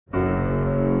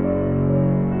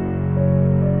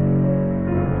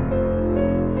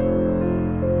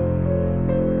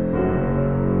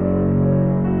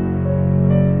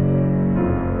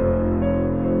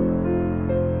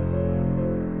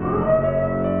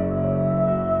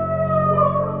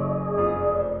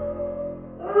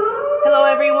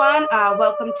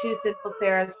Welcome to Sinful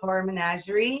Sarah's Horror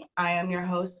Menagerie. I am your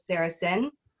host, Sarah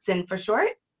Sin for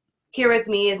short. Here with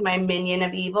me is my minion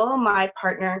of evil, my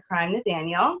partner in crime,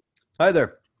 Nathaniel. Hi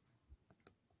there.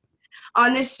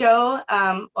 On this show,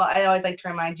 I always like to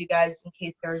remind you guys, in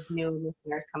case there's new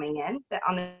listeners coming in, that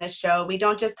on this show, we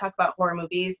don't just talk about horror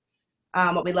movies,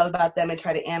 what we love about them, and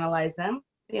try to analyze them.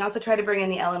 We also try to bring in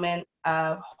the element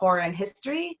of horror and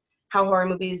history, how horror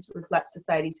movies reflect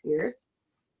society's fears.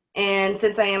 And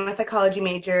since I am a psychology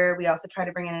major, we also try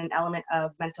to bring in an element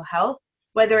of mental health,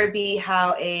 whether it be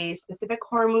how a specific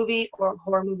horror movie or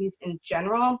horror movies in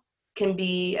general can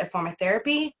be a form of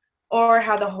therapy, or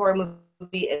how the horror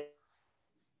movie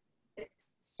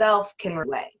itself can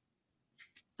away.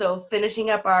 So finishing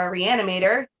up our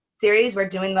Reanimator series, we're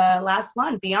doing the last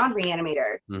one, Beyond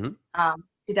Reanimator.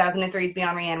 2003's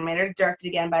Beyond Reanimator, directed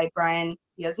again by Brian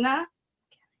Yuzna. I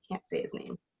can't say his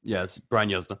name. Yes, Brian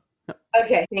Yuzna.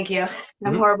 Okay, thank you.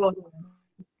 I'm horrible.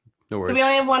 No worries. So we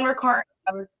only have one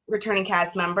returning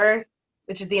cast member,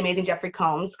 which is the amazing Jeffrey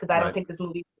Combs, because I don't think this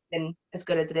movie would have been as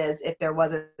good as it is if there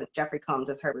wasn't Jeffrey Combs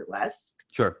as Herbert West.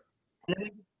 Sure. And then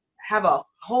we have a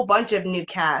whole bunch of new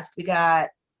cast. We got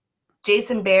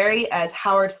Jason Barry as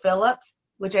Howard Phillips,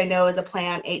 which I know is a play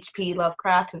on H.P.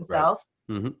 Lovecraft himself.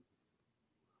 Right. Mm-hmm.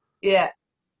 Yeah.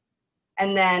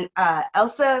 And then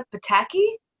Elsa Pataki,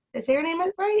 is her name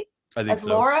right? I think as so.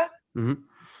 Laura. Mm-hmm.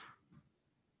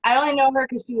 I only know her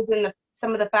because she was in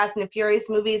some of the Fast and the Furious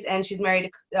movies, and she's married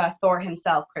to Thor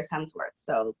himself, Chris Hemsworth.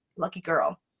 So lucky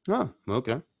girl. Oh,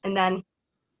 okay. And then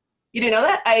you didn't know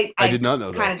that? I did not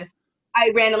know that.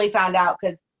 I randomly found out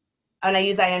because when I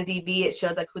use IMDb, it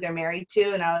shows like who they're married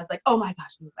to, and I was like, oh my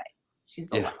gosh, no way. She's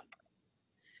the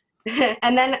one.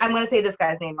 And then I'm gonna say this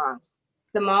guy's name wrong.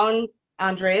 Simone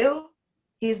Andreu.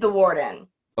 He's the warden.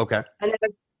 Okay. And then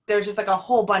there's just like a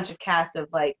whole bunch of cast of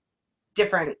like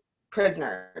different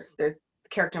prisoners. There's the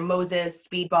character Moses,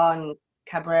 Speedball, and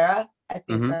Cabrera. I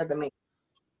think are the main.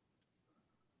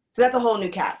 So that's a whole new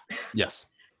cast. Yes.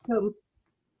 So,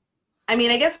 I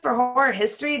mean, I guess for horror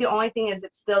history, the only thing is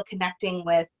it's still connecting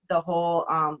with the whole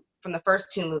from the first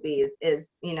two movies is,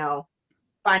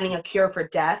 finding a cure for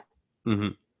death. Mm-hmm.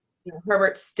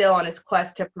 Herbert's still on his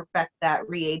quest to perfect that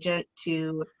reagent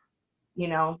to,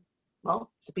 so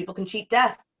people can cheat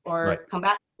death or come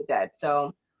back to the dead.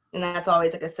 So, and that's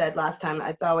always, like I said last time,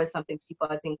 it's always something people,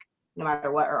 I think, no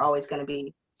matter what, are always going to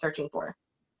be searching for.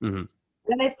 Mm-hmm.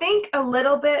 And I think a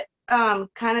little bit kind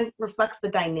of reflects the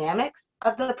dynamics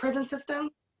of the prison system.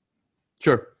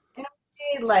 Sure.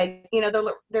 Like,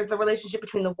 there's the relationship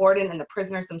between the warden and the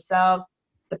prisoners themselves,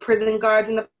 the prison guards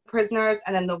and the prisoners,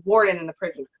 and then the warden and the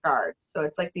prison guards. So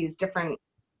it's like these different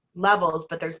levels,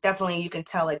 but there's definitely, you can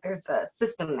tell, like, there's a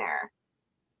system there.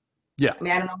 Yeah. I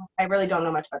mean, I really don't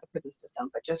know much about the prison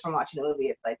system, but just from watching the movie,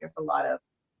 it's like there's a lot of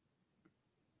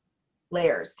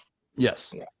layers. Yes.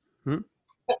 Yeah.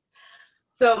 Mm-hmm.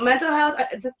 So mental health,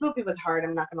 this movie was hard,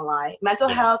 I'm not going to lie. Mental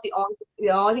health, the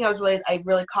only thing I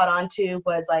really caught on to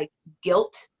was like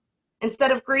guilt instead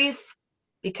of grief,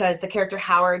 because the character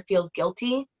Howard feels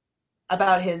guilty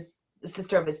about the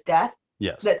sister of his death.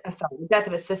 Yes. The death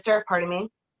of his sister, pardon me.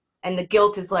 And the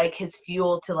guilt is like his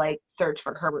fuel to like search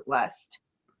for Herbert West.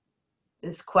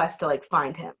 This quest to like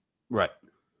find him. Right.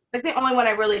 Like the only one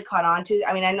I really caught on to.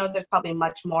 I mean, I know there's probably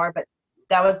much more, but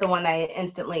that was the one I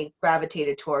instantly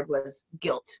gravitated toward was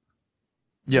guilt.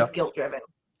 Yeah. Guilt driven.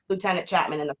 Lieutenant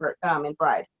Chapman in in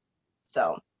Bride.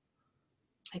 So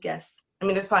I guess, I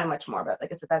mean, there's probably much more, but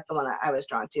like I said, that's the one that I was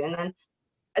drawn to. And then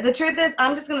the truth is,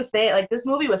 I'm just going to say it, like, this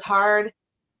movie was hard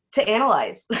to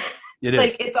analyze. It is.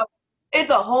 Like,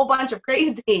 it's a whole bunch of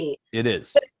crazy. It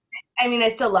is. But, I mean, I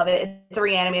still love it. It's a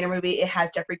Reanimator movie. It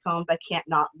has Jeffrey Combs. I can't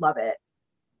not love it.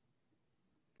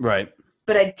 Right.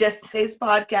 But today's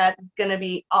podcast is going to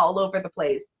be all over the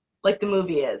place, like the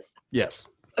movie is. Yes.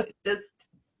 Just,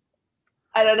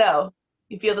 I don't know.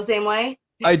 You feel the same way?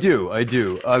 I do. I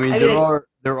mean,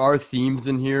 there are themes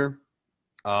in here.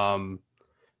 The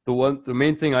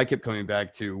main thing I kept coming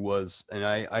back to was, and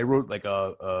I wrote like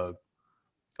a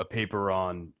paper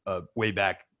on way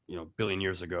back, billion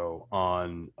years ago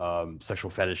on sexual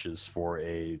fetishes for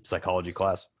a psychology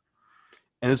class.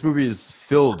 And this movie is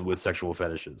filled with sexual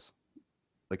fetishes,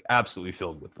 like absolutely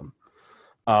filled with them.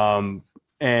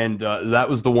 And that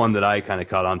was the one that I kind of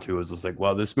caught on to. Was just like,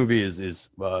 well, this movie is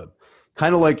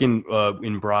kind of like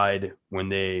in Bride, when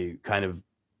they kind of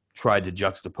tried to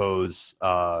juxtapose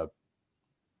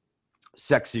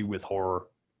sexy with horror,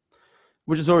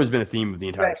 which has always been a theme of the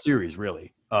entire series,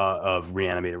 really, of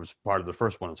Reanimator. Was part of the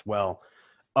first one as well.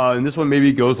 And this one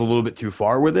maybe goes a little bit too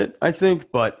far with it, I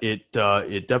think, but it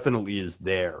definitely is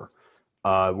there.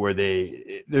 where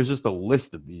there's just a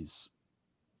list of these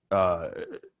uh,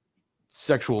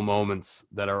 sexual moments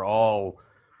that are all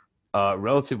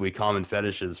relatively common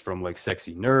fetishes, from like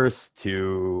sexy nurse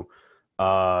to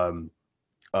um,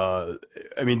 I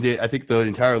mean, I think the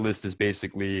entire list is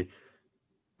basically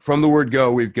from the word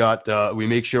go. We've got we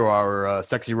make sure our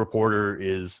sexy reporter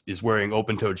is wearing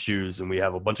open-toed shoes, and we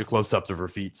have a bunch of close-ups of her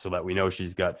feet so that we know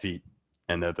she's got feet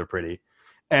and that they're pretty.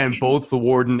 And both the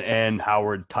warden and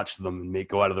Howard touch them and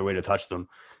go out of their way to touch them,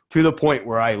 to the point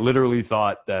where I literally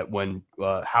thought that when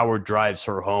Howard drives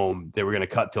her home, they were going to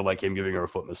cut to like him giving her a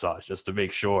foot massage just to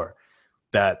make sure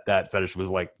that that fetish was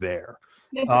like there.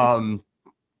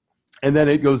 And then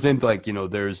it goes into like,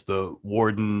 there's the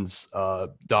warden's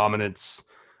dominance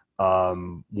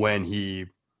when he,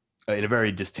 in a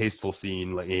very distasteful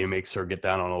scene, like he makes her get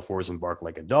down on all fours and bark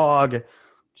like a dog,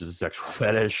 which is a sexual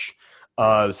fetish.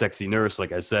 The sexy nurse,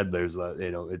 like I said, there's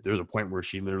there's a point where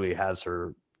she literally has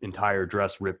her entire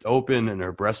dress ripped open and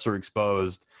her breasts are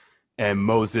exposed. And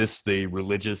Moses, the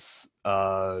religious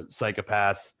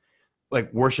psychopath,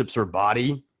 like worships her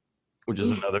body, which is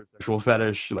another sexual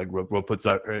fetish. Like puts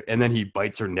out her, and then he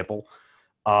bites her nipple.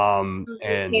 And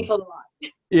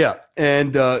yeah,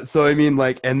 and so I mean,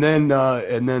 like, and then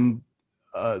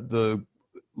the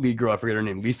lead girl, I forget her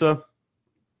name,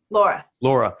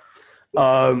 Laura.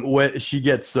 When she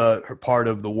gets her part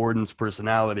of the warden's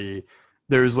personality,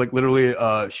 there's like literally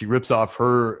she rips off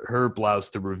her blouse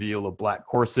to reveal a black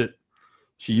corset.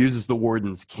 She uses the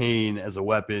warden's cane as a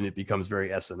weapon. It becomes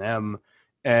very S&M.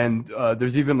 And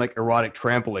there's even like erotic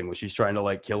trampling where she's trying to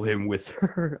like kill him with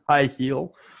her high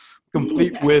heel,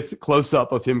 complete with close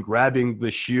up of him grabbing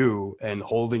the shoe and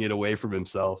holding it away from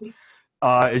himself.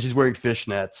 And she's wearing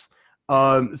fishnets.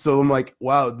 So I'm like,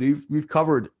 wow, we've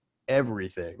covered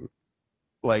everything,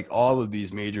 like all of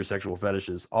these major sexual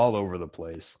fetishes all over the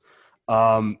place.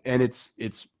 And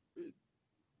it's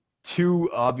too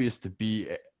obvious to be.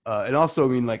 And also, I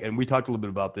mean, like, and we talked a little bit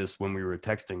about this when we were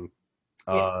texting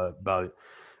about it,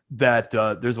 that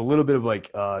there's a little bit of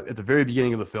like at the very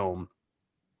beginning of the film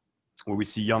where we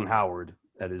see young Howard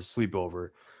at his sleepover,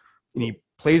 and he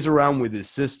plays around with his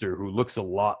sister who looks a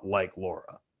lot like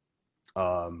Laura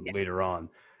later on.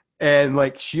 And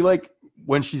like she, like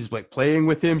when she's like playing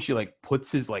with him, she like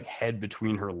puts his like head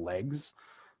between her legs,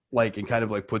 like, and kind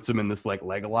of like puts him in this like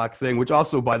leg lock thing, which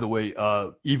also, by the way,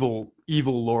 evil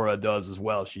Laura does as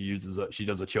well. She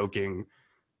does a choking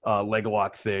leg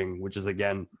lock thing, which is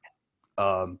again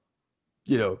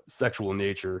sexual in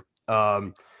nature.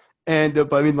 But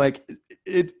I mean, like,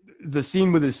 the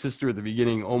scene with his sister at the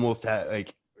beginning almost had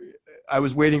like, I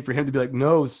was waiting for him to be like,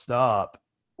 no, stop,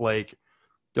 like,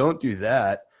 don't do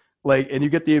that. Like, and you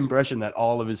get the impression that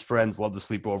all of his friends love to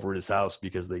sleep over at his house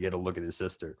because they get a look at his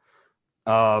sister.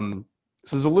 So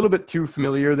there's a little bit too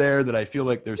familiar there that I feel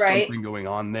like there's something going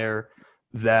on there,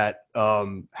 that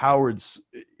Howard's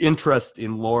interest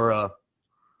in Laura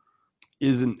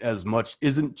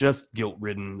isn't just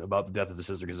guilt-ridden about the death of his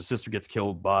sister, because his sister gets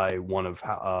killed by one of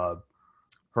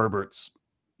Herbert's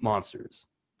monsters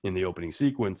in the opening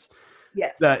sequence.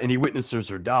 Yes. And he witnesses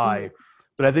her die. Mm-hmm.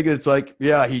 But I think it's like,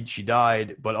 yeah, she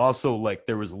died, but also like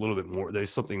there was a little bit more.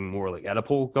 There's something more like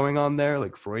Oedipal going on there,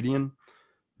 like Freudian,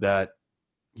 that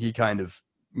he kind of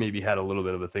maybe had a little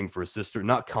bit of a thing for his sister,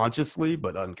 not consciously,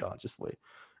 but unconsciously.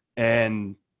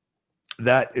 And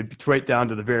that it's right down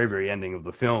to the very, very ending of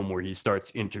the film where he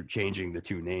starts interchanging the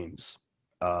two names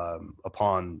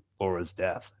upon Laura's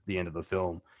death. At the end of the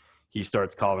film, he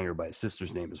starts calling her by his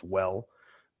sister's name as well.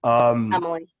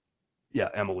 Emily. Yeah,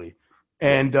 Emily.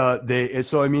 And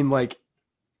so I mean, like,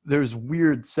 there's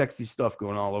weird, sexy stuff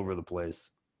going all over the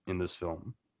place in this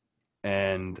film,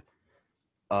 and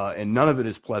none of it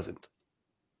is pleasant.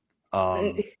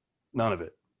 None of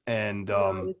it. And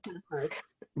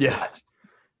yeah,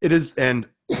 it is. And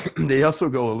they also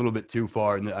go a little bit too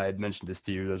far. And I had mentioned this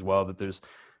to you as well, that there's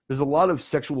a lot of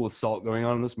sexual assault going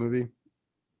on in this movie.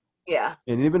 Yeah.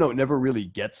 And even though it never really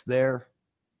gets there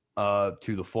to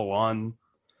the full on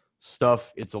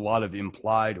stuff, it's a lot of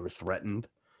implied or threatened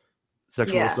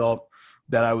sexual assault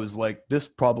that I was like, this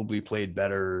probably played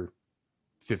better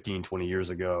 15, 20 years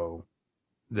ago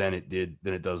than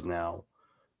it does now.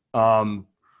 But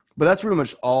that's pretty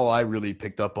much all I really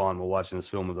picked up on while watching this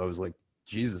film. Was I was like,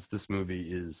 Jesus, this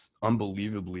movie is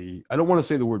unbelievably, I don't want to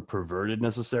say the word perverted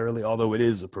necessarily, although it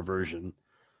is a perversion.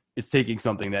 It's taking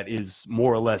something that is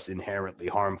more or less inherently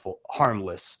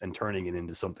harmless, and turning it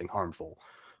into something harmful,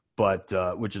 but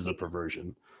which is a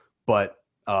perversion. But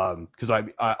because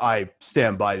I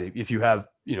stand by it. If you have,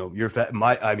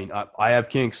 I have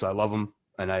kinks, I love them,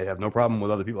 and I have no problem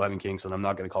with other people having kinks, and I'm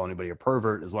not going to call anybody a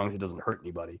pervert as long as it doesn't hurt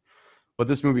anybody. But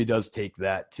this movie does take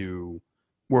that to,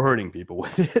 we're hurting people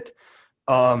with it.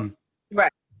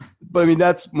 Right. But I mean,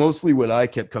 that's mostly what I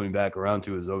kept coming back around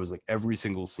to, is always like every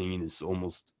single scene is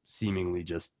almost seemingly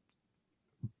just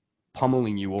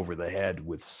pummeling you over the head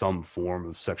with some form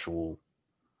of sexual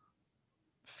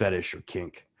fetish or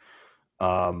kink,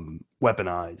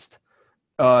 weaponized.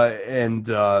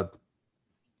 So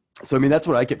I mean, that's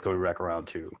what I kept coming back around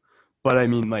to. But I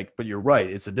mean, like, but you're right.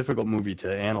 It's a difficult movie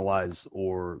to analyze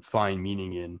or find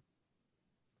meaning in,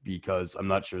 because I'm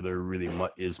not sure there really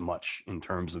is much in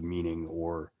terms of meaning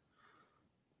or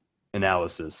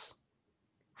analysis.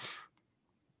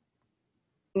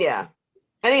 Yeah.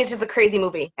 I think it's just a crazy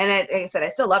movie. And like I said, I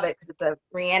still love it because it's a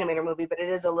Reanimator movie, but it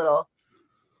is a little,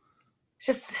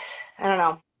 just, I don't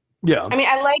know. Yeah. I mean,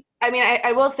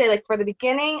 I will say, like, for the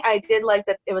beginning, I did like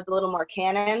that it was a little more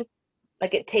canon.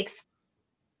 Like, it takes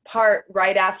part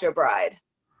right after Bride.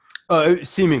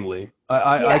 Seemingly.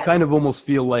 I kind of almost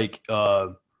feel like I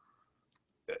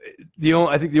think the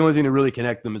only thing to really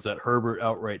connect them is that Herbert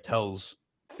outright tells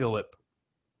Philip,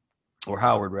 or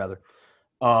Howard rather,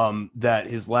 that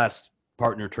his last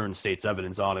partner turned state's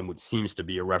evidence on him, which seems to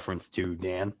be a reference to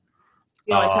Dan.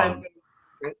 The only time.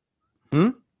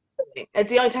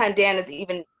 It's the only time Dan is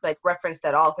even like referenced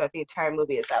at all throughout the entire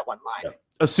movie is that one line. Yeah.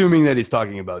 Assuming that he's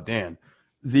talking about Dan.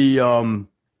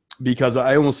 Because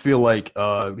I almost feel like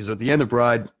because at the end of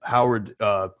Bride, Herbert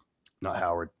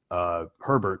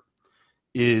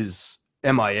is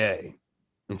MIA.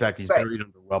 In fact, he's buried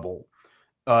under rubble.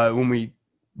 When we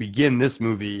begin this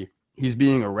movie, he's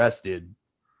being arrested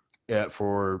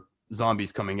for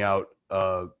zombies coming out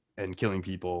and killing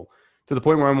people, to the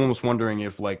point where I'm almost wondering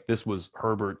if like this was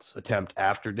Herbert's attempt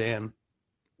after Dan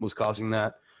was causing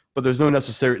that. But there's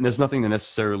nothing to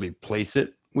necessarily place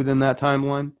it within that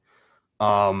timeline. So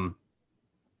I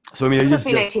mean, it's supposed to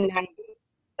be 1990.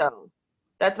 So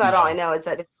that's about all I know, is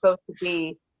that it's supposed to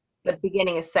be the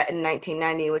beginning is set in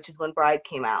 1990, which is when Bride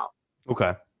came out.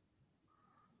 Okay.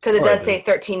 Because it does say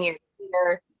 13 years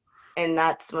later, and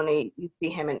that's when you see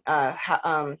him and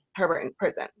Herbert in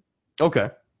prison. Okay.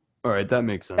 All right, that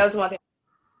makes sense. That was one thing.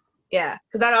 Yeah,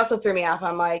 because that also threw me off.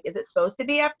 I'm like, is it supposed to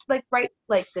be after,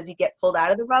 does he get pulled out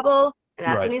of the rubble and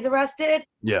that's when he's arrested?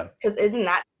 Yeah. Because isn't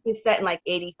that set in like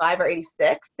 85 or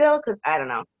 86 still? Because I don't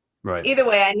know. Right. Either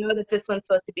way, I know that this one's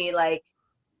supposed to be like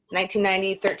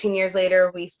 1990, 13 years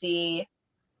later, we see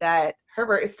that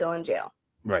Herbert is still in jail.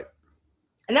 Right.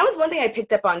 And that was one thing I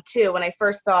picked up on too when you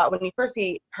first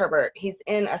see Herbert, he's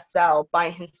in a cell by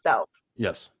himself.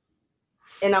 Yes.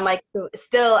 And I'm like,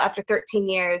 still after 13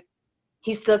 years,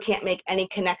 he still can't make any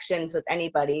connections with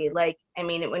anybody. Like, I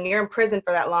mean, when you're in prison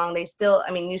for that long, you still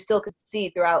could see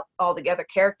throughout all the other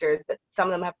characters that some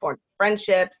of them have formed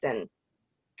friendships and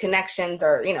connections,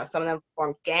 or, some of them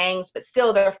formed gangs, but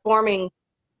still they're forming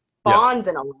bonds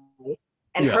in a way.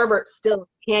 And Herbert still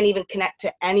can't even connect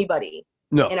to anybody.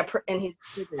 No. In his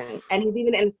prison, and he's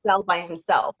even in a cell by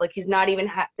himself. Like, he's not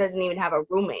even doesn't even have a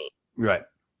roommate. Right.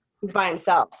 He's by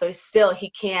himself, so he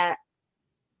can't.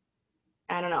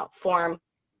 I don't know, form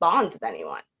bonds with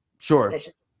anyone. Sure. And it's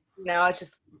just,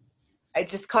 I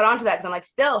just caught on to that because I'm like,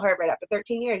 still Herbert after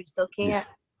 13 years, you still can't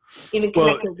even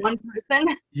connect to one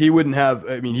person. He wouldn't have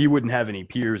any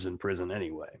peers in prison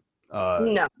anyway.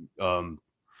 No.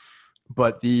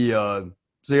 But the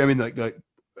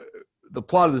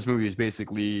plot of this movie is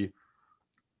basically,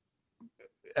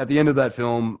 at the end of that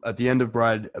film, at the end of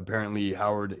Bride, apparently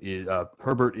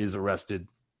Herbert is arrested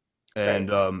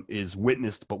and is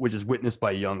witnessed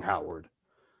by young Howard,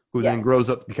 who then grows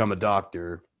up to become a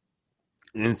doctor.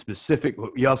 And in specific,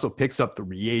 he also picks up the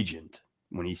reagent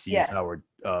when he sees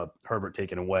Herbert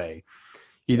taken away.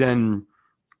 He then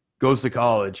goes to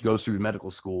college, goes through medical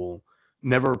school,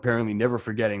 never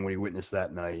forgetting what he witnessed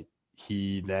that night.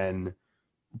 He then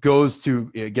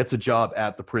gets a job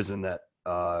at the prison that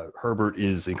Herbert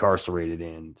is incarcerated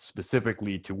in,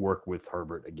 specifically to work with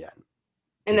Herbert again.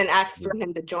 And then asks for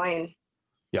him to join.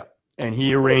 Yeah. And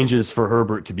he arranges for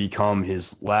Herbert to become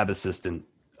his lab assistant,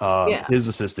 his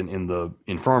assistant in the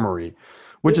infirmary,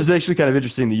 which is actually kind of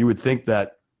interesting that you would think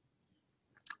that,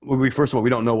 first of all, we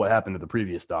don't know what happened to the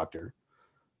previous doctor.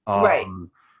 Right.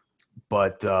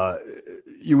 But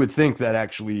you would think that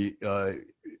actually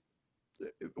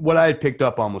what I had picked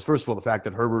up on was, first of all, the fact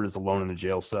that Herbert is alone in a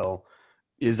jail cell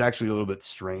is actually a little bit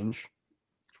strange.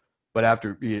 But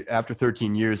after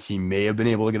 13 years, he may have been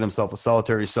able to get himself a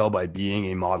solitary cell by being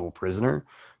a model prisoner.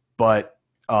 But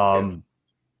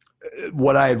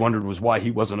what I had wondered was why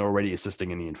he wasn't already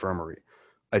assisting in the infirmary.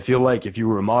 I feel like if you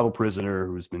were a model prisoner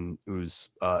who's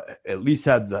at least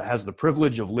has the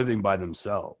privilege of living by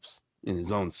themselves in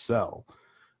his own cell,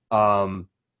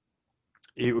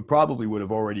 it would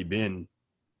have already been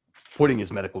putting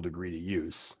his medical degree to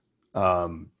use.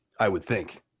 I would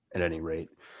think, at any rate.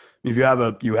 If you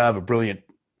have a brilliant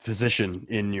physician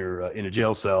in a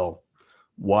jail cell,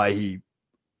 why he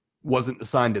wasn't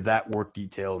assigned to that work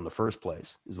detail in the first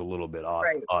place is a little bit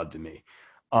odd to me.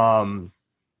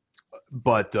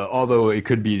 But although it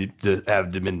could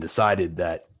have been decided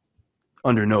that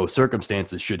under no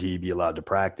circumstances should he be allowed to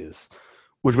practice,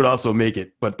 which would also make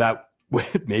it, but that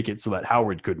would make it so that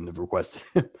Howard couldn't have requested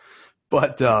him.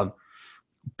 But so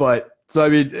I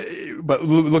mean, but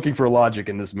looking for logic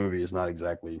in this movie is not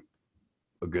exactly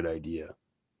a good idea.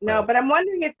 No, but I'm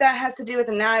wondering if that has to do with,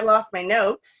 and now I lost my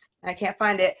notes. I can't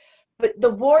find it. But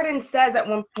the warden says at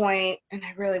one point, and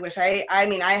I really wish I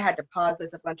had to pause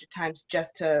this a bunch of times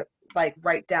just to like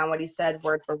write down what he said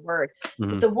word for word.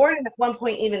 Mm-hmm. But the warden at one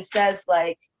point even says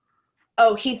like,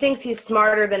 oh, he thinks he's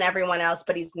smarter than everyone else,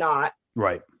 but he's not.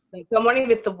 Right. Like, so I'm wondering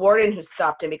if it's the warden who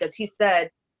stopped him, because he said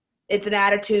it's an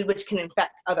attitude which can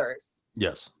infect others.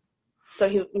 Yes. So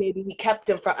maybe he kept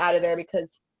him from out of there because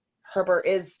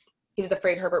he was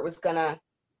afraid Herbert was gonna,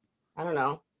 I don't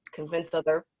know, convince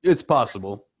other. It's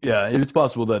possible. Yeah, it's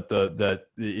possible that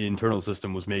the internal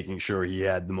system was making sure he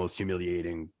had the most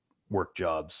humiliating work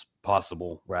jobs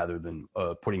possible rather than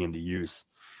putting into use,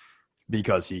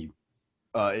 because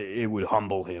it would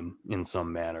humble him in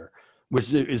some manner,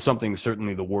 which is something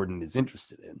certainly the warden is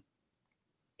interested in.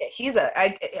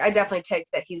 I definitely take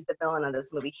that he's the villain of this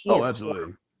movie.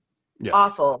 Absolutely. Yeah.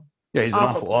 Awful. Yeah, he's an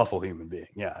awful human being.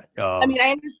 Yeah. I mean,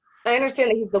 I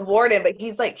understand that he's the warden, but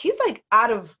he's like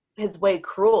out of his way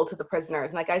cruel to the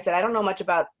prisoners. And like I said, I don't know much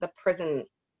about the prison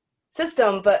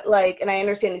system, but and I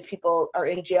understand these people are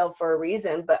in jail for a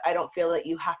reason, but I don't feel that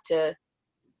you have to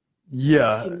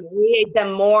humiliate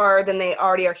them more than they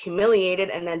already are humiliated,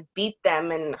 and then beat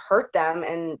them and hurt them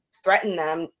and threaten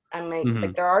them. I mean,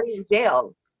 like, they're already in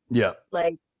jail. Yeah.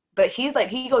 But he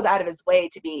goes out of his way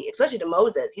to be, especially to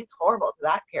Moses. He's horrible to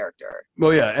that character.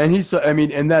 Well, yeah, and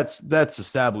and that's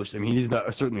established. I mean, he's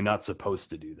certainly not supposed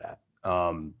to do that.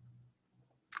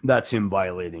 That's him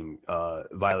violating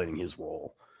his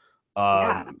role.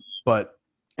 But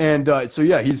so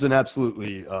yeah, he's an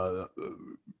absolutely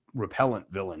repellent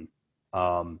villain.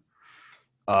 And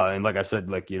like I said,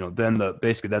 then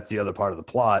basically that's the other part of the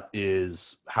plot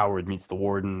is Howard meets the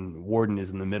warden. The warden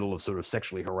is in the middle of sort of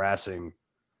sexually harassing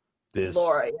this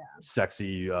Laura,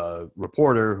 sexy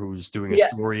reporter who's doing a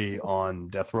story on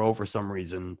death row for some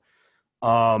reason.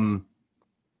 And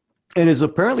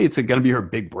apparently it's going to be her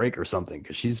big break or something,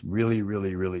 because she's really,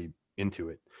 really, really into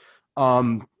it. I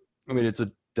mean, it's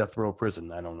a death row prison.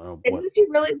 I don't know. Isn't she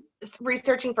really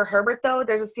researching for Herbert though?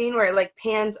 There's a scene where it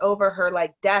pans over her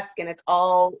desk, and it's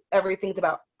everything's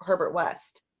about Herbert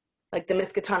West, like the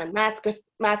Miskatonic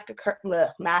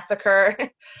massacre.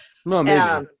 No,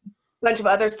 maybe. Bunch of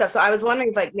other stuff. So I was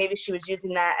wondering if maybe she was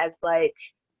using that as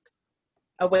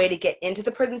a way to get into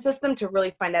the prison system to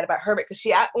really find out about Herbert, because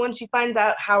when she finds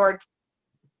out Howard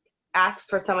asks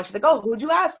for someone, she's like, oh, who'd you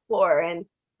ask for, and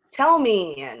tell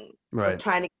me, and was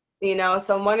trying to,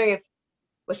 so I'm wondering if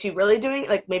was she really doing,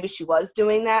 maybe she was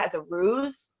doing that as a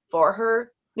ruse for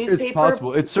her newspaper. It's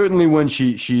possible. It's certainly when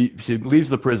she leaves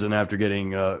the prison after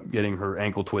getting her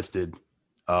ankle twisted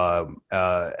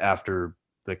after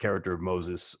the character of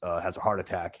Moses has a heart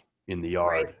attack in the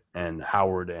yard, and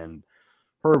Howard and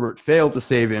Herbert fail to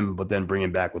save him, but then bring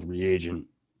him back with reagent.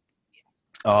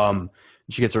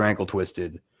 She gets her ankle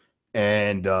twisted,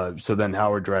 and so then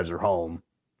Howard drives her home,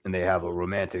 and they have a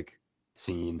romantic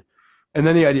scene. And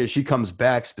then the idea is she comes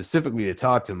back specifically to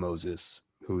talk to Moses,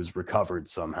 who's recovered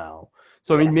somehow.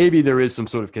 So, I mean, maybe there is some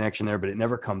sort of connection there, but it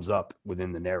never comes up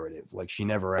within the narrative. She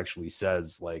never actually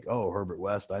says, oh, Herbert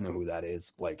West, I know who that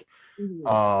is. But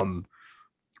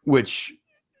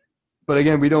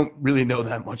again, we don't really know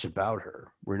that much about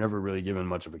her. We're never really given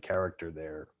much of a character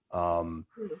there.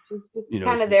 She's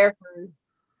kind of there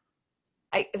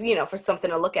for something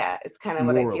to look at. It's kind of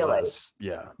what I feel like.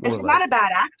 Yeah. And she's not a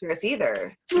bad actress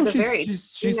either.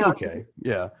 She's okay.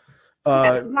 Yeah.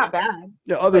 It's not bad.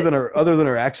 Yeah, other than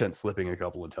her accent slipping a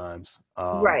couple of times.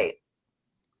 Right.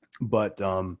 But she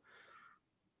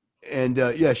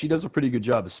does a pretty good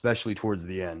job, especially towards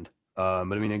the end. But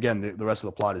I mean, again, the rest of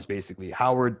the plot is basically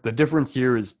Howard. The difference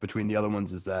here is between the other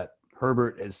ones is that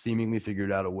Herbert has seemingly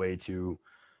figured out a way to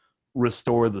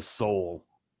restore the soul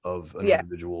of an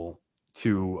individual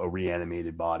to a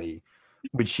reanimated body,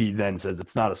 which he then says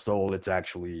it's not a soul, it's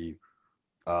actually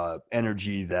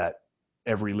energy that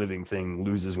every living thing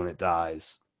loses when it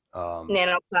dies.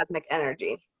 Nanoplasmic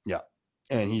energy. Yeah.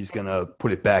 And he's going to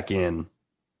put it back in.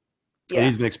 Yeah. And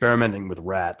he's been experimenting with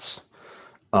rats.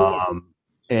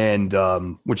 and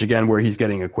which again, where he's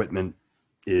getting equipment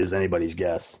is anybody's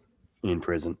guess in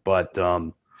prison. But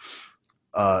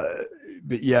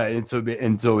yeah, and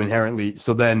so inherently,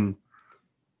 so then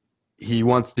he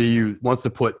wants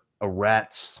to put a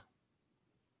rat's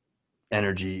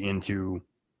energy into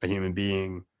a human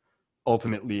being.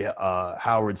 Ultimately,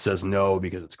 Howard says no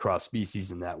because it's cross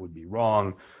species, and that would be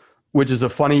wrong, which is a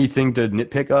funny thing to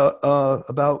nitpick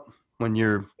about when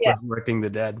you're resurrecting the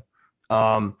dead.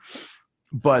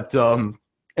 But and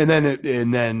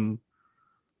then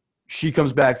she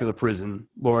comes back to the prison.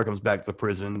 Laura comes back to the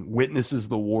prison, witnesses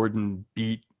the warden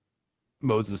beat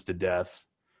Moses to death.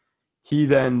 He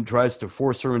then tries to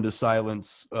force her into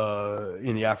silence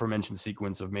in the aforementioned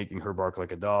sequence of making her bark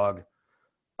like a dog.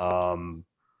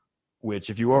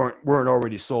 Which, if you weren't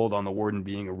already sold on the warden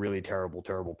being a really terrible,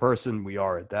 terrible person, we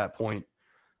are at that point.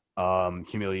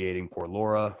 Humiliating poor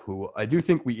Laura, who I do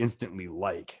think we instantly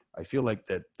like. I feel like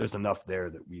that there's enough there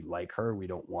that we like her. We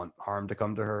don't want harm to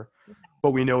come to her,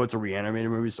 but we know it's a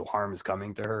reanimated movie, so harm is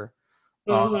coming to her.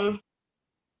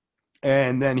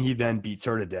 And then he then beats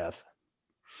her to death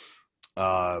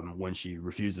when she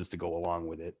refuses to go along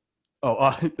with it.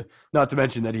 Not to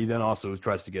mention that he then also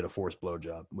tries to get a forced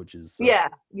blowjob, which is yeah,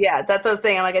 that's what I was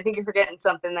saying. I'm like, I think you're forgetting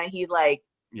something that he like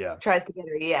tries to get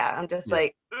her. Yeah, I'm just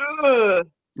like, ugh.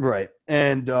 Right.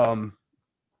 And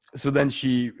so then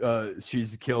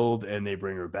she's killed and they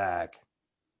bring her back,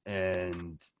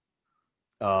 and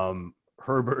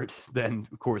Herbert then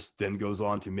of course goes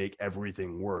on to make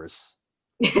everything worse.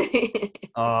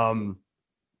 Gotta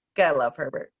love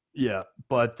Herbert. Yeah,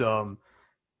 but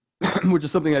which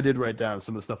is something I did write down,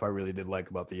 some of the stuff I really did like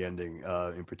about the ending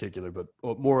in particular, but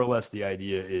more or less the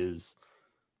idea is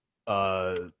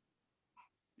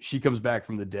she comes back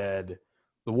from the dead,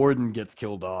 the warden gets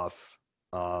killed off,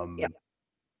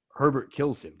 Herbert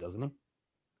kills him, doesn't he?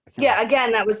 Yeah,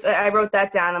 again, that was I wrote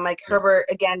that down. I'm like, Herbert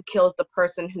again kills the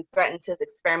person who threatens his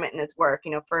experiment and his work.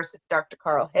 You know, first it's Dr.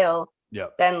 Carl Hill,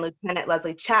 then Lieutenant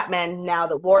Leslie Chapman, now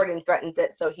the warden threatens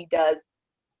it, so he does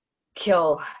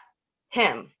kill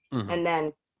him. And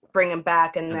then bring him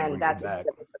back, and then that's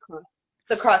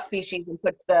the cross species and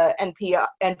puts the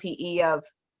NPE of,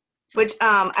 which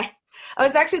I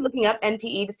was actually looking up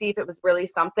NPE to see if it was really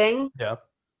something. Yeah.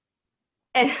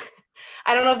 And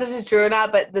I don't know if this is true or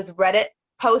not, but this Reddit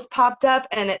post popped up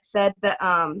and it said that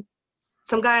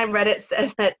some guy on Reddit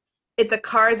said that it's a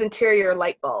car's interior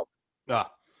light bulb.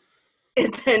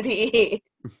 It's NPE.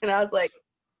 And I was like,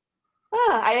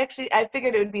 I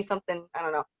figured it would be something, I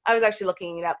don't know. I was actually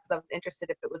looking it up because I was interested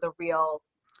if it was a real.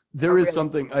 There is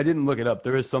something, I didn't look it up.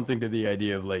 There is something to the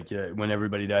idea of like when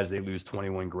everybody dies, they lose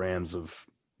 21 grams of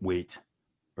weight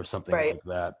or something like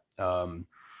that. And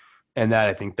that,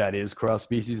 I think that is cross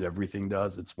species. Everything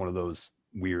does. It's one of those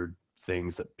weird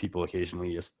things that people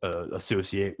occasionally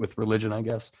associate with religion, I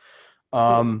guess.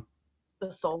 The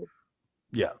soul.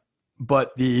 Yeah.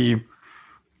 But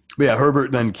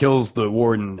Herbert then kills the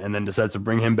warden and then decides to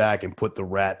bring him back and put the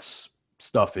rat's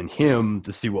stuff in him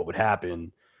to see what would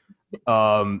happen.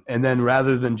 And then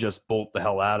rather than just bolt the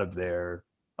hell out of there,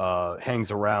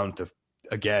 hangs around to,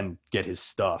 again, get his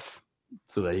stuff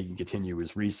so that he can continue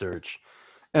his research.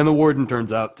 And the warden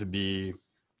turns out to be,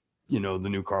 the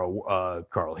new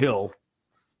Carl Hill,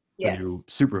 the new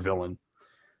supervillain,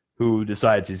 who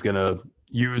decides he's going to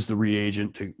use the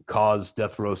reagent to cause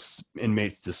death row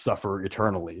inmates to suffer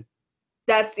eternally.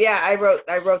 I wrote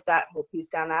that whole piece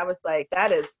down. I was like,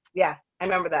 that is, I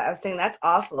remember that. I was saying that's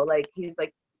awful. Like he's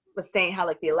like was saying how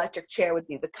like the electric chair would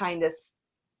be the kindest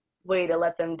way to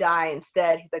let them die.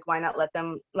 Instead, he's like, why not let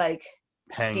them like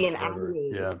hang be an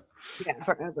forever.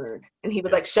 Forever. And he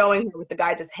was like showing her with the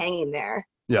guy just hanging there.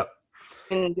 Yeah.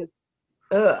 And just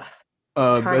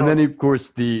and then of course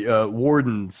the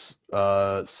warden's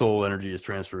soul energy is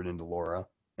transferred into Laura,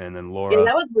 and then Laura. Yeah,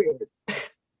 that was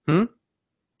weird.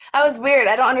 That was weird.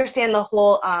 I don't understand the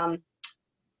whole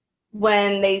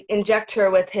when they inject her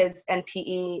with his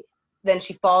NPE, then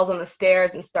she falls on the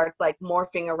stairs and starts like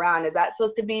morphing around. Is that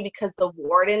supposed to be because the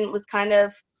warden was kind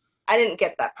of? I didn't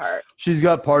get that part. She's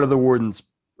got part of the warden's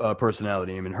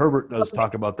personality. I mean, Herbert does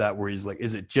talk about that, where he's like,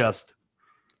 is it just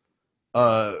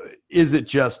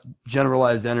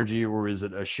generalized energy, or is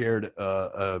it a shared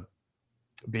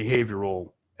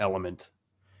behavioral element?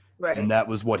 Right. And that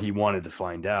was what he wanted to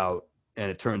find out.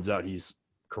 And it turns out he's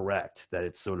correct, that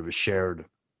it's sort of a shared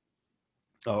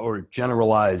or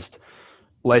generalized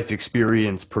life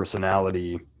experience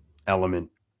personality element.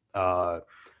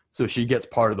 So she gets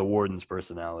part of the warden's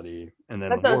personality, and then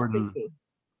the warden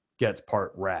gets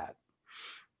part rat.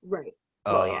 Right.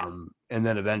 And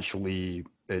then eventually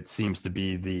it seems to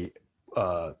be the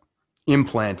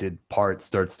implanted part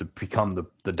starts to become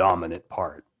the dominant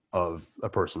part of a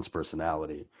person's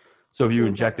personality. So if you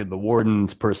injected the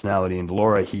warden's personality into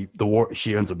Laura,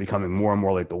 she ends up becoming more and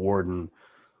more like the warden,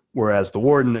 whereas the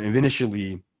warden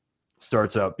initially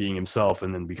starts out being himself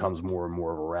and then becomes more and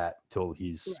more of a rat till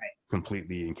he's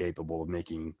completely incapable of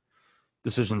making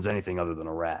decisions anything other than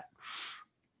a rat.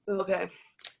 Okay.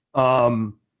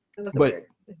 But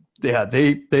yeah,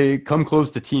 they come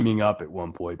close to teaming up at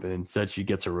one point, but instead she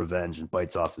gets her revenge and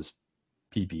bites off his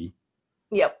pee-pee.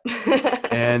 Yep.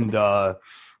 And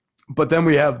but then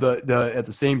we have the at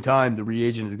the same time the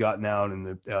reagent has gotten out and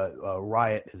the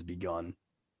riot has begun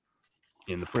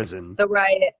in the prison. The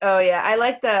riot. Oh yeah, I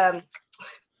like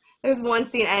there's one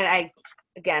scene, and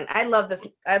I love this.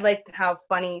 I like how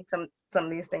funny some of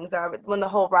these things are. But when the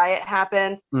whole riot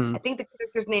happens, I think the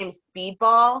character's name is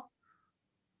Speedball,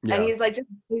 and he's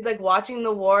like watching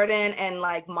the warden and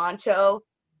like Mancho.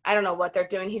 I don't know what they're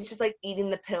doing. He's just like eating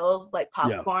the pills like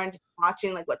popcorn, just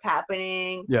watching like what's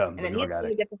happening. Yeah, and then he's going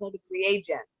to get the whole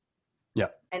reagent. Yeah,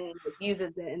 and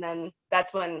uses it, and then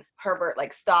that's when Herbert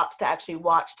like stops to actually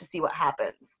watch to see what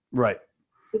happens. Right.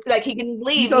 Like he can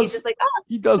leave. He's just like, oh.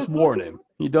 He does warn him.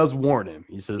 He does warn him.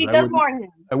 He says, warn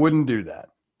him. I wouldn't do that.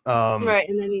 Right,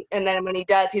 and then when he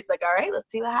does, he's like, all right,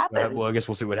 let's see what happens. Well, I guess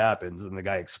we'll see what happens. And the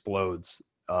guy explodes,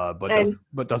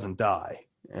 but doesn't die.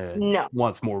 And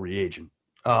wants more reagent.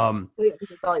 That's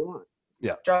all he wants.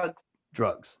 Yeah.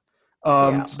 Drugs.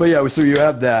 But yeah, so you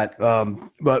have that.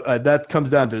 But that comes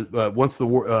down to once the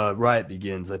riot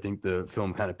begins, I think the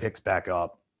film kind of picks back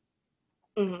up.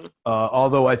 Mm-hmm.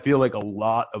 Although I feel like a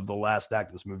lot of the last act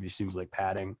of this movie seems like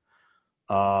padding.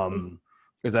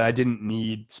 Because I didn't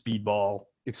need Speedball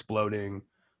exploding.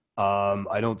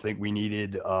 I don't think we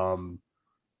needed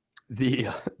the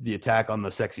attack on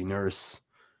the sexy nurse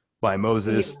by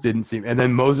Moses. Didn't seem, and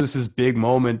then Moses's big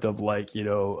moment of like,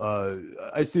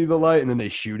 I see the light, and then they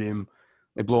shoot him,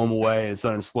 they blow him away, and it's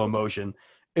done in slow motion.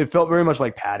 It felt very much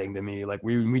like padding to me. Like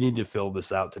we need to fill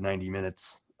this out to 90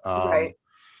 minutes. Right.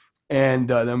 And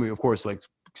then we, of course, like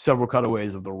several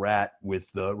cutaways of the rat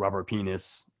with the rubber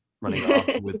penis running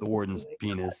off with the warden's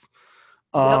penis.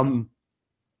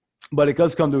 But it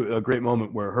does come to a great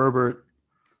moment where Herbert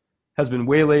has been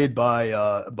waylaid by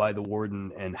the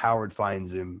warden, and Howard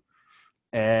finds him.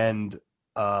 And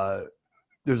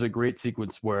there's a great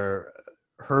sequence where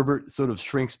Herbert sort of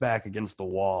shrinks back against the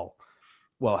wall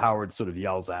while Howard sort of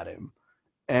yells at him.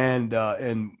 And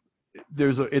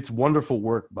it's wonderful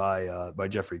work by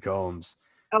Jeffrey Combs,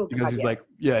 because he's like,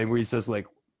 where he says like,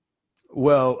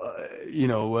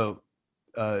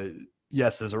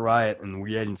 yes, there's a riot and the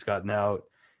reagent's gotten out,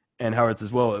 and Howard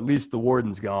says, well, at least the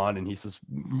warden's gone, and he says,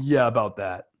 yeah, about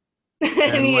that.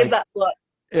 And he has that look.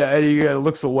 Yeah, and he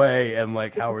looks away, and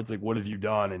like Howard's like, what have you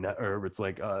done? And Herbert's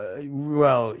like,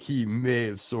 well, he may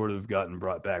have sort of gotten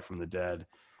brought back from the dead.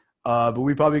 But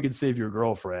we probably could save your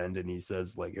girlfriend. And he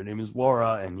says, like, your name is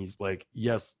Laura. And he's like,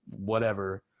 yes,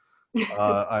 whatever.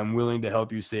 I'm willing to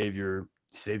help you save your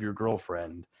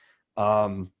girlfriend.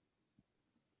 And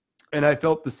I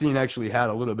felt the scene actually had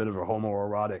a little bit of a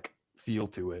homoerotic feel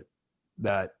to it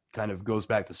that kind of goes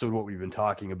back to sort of what we've been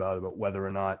talking about whether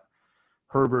or not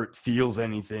Herbert feels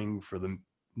anything for the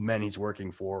men he's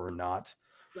working for or not.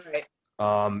 Right.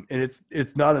 And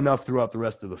it's not enough throughout the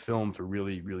rest of the film to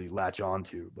really, really latch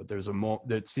onto, but there's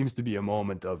there seems to be a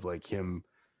moment of like him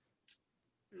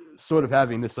sort of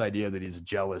having this idea that he's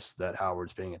jealous that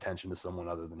Howard's paying attention to someone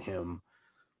other than him.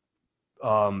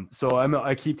 So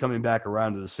I keep coming back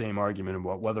around to the same argument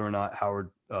about whether or not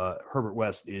Herbert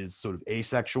West is sort of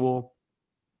asexual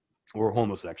or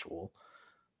homosexual.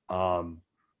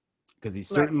 Because he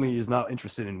certainly is not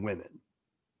interested in women.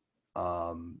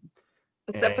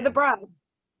 Except for the bride.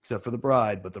 Except for the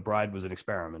bride, but the bride was an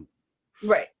experiment.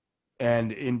 Right.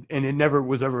 And it never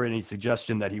was ever any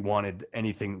suggestion that he wanted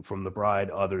anything from the bride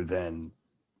other than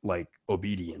like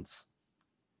obedience.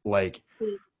 Like,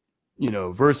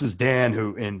 versus Dan,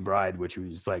 who in Bride, which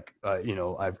was like,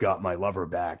 I've got my lover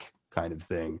back kind of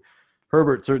thing.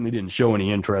 Herbert certainly didn't show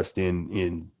any interest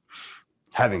in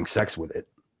having sex with it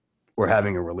or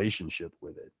having a relationship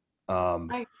with it.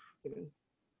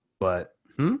 But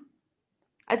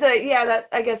I said, yeah,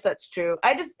 I guess that's true.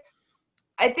 I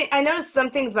noticed some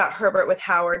things about Herbert with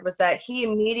Howard was that he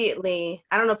immediately,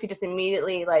 I don't know if he just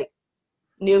immediately like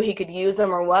knew he could use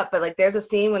him or what, but like there's a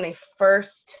scene when they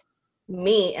first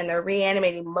meet and they're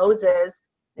reanimating Moses,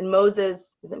 and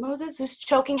Moses who's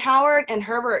choking Howard, and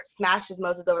Herbert smashes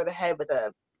Moses over the head with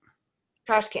a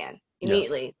trash can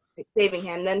immediately, like, saving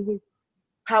him. Then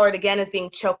Howard again is being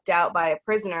choked out by a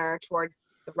prisoner towards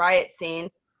the riot scene,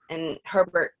 and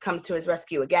Herbert comes to his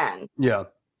rescue again. Yeah.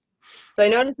 So I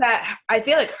noticed that I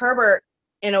feel like Herbert,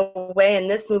 in a way, in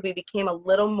this movie became a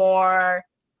little more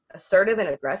assertive and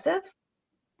aggressive.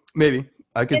 Maybe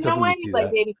I could In a definitely way, see like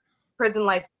that. maybe prison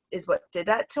life is what did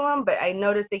that to him. But I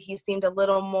noticed that he seemed a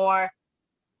little more,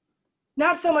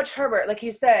 not so much Herbert, like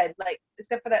you said, like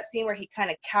except for that scene where he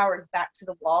kind of cowers back to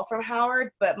the wall from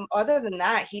Howard. But other than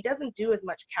that, he doesn't do as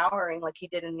much cowering like he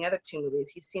did in the other two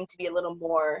movies. He seemed to be a little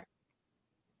more,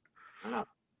 I don't know,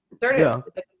 assertive. Yeah,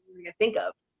 It's like I think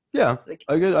of yeah, like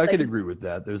I like could agree with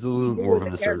that. There's a he little did more with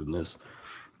of the an character. assertiveness.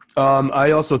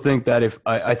 I also think that if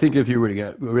I think if you were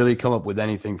to really come up with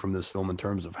anything from this film in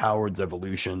terms of Howard's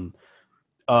evolution,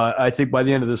 I think by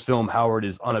the end of this film, Howard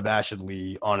is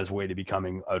unabashedly on his way to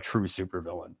becoming a true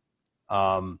supervillain.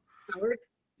 Um, Howard,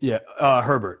 yeah,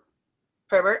 Herbert.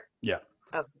 Herbert. Yeah.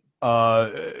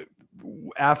 Oh.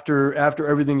 After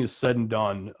everything is said and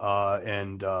done,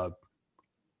 and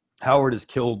Howard has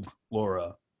killed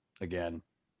Laura again,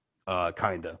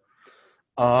 kinda.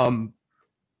 Um,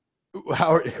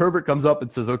 Herbert comes up and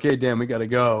says, "Okay, Dan, we got to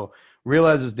go."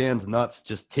 Realizes Dan's nuts,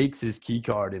 just takes his key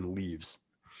card and leaves.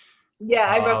 Yeah,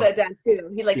 I wrote Uh, that down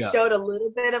too. He like yeah. showed a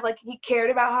little bit of like he cared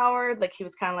about Howard. Like he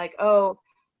was kind of like, "Oh,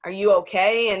 are you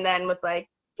okay?" And then was like,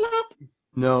 "Plop."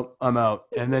 No, I'm out.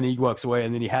 And then he walks away,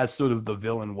 and then he has sort of the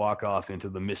villain walk off into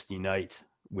the misty night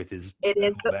with his It is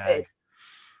metal the. bag.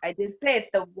 I did say it's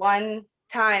the one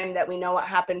time that we know what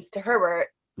happens to Herbert.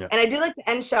 Yeah. And I do like the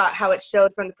end shot how it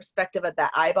showed from the perspective of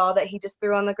that eyeball that he just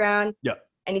threw on the ground. Yeah.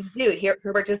 And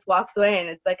Herbert just walks away, and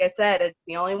it's like I said, it's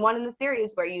the only one in the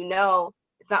series where you know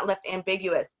it's not left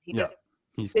ambiguous. He just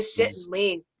this shit and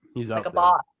leaves. He's like out a there.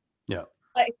 boss. Yeah.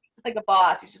 Like a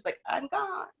boss. He's just like, I'm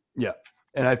gone. Yeah.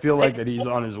 And I feel like that he's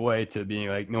on his way to being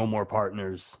like, no more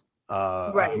partners.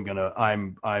 Right.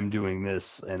 I'm doing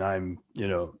this, and I'm,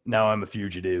 now I'm a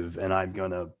fugitive, and I'm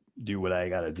gonna do what I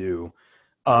gotta do.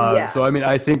 So I mean,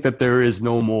 I think that there is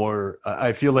no more.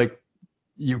 I feel like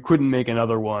you couldn't make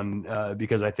another one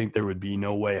because I think there would be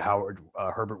no way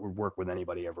Herbert would work with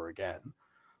anybody ever again.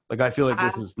 Like I feel like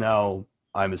this is now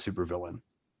I'm a supervillain.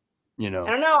 I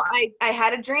don't know. I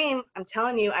had a dream. I'm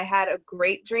telling you, I had a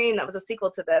great dream that was a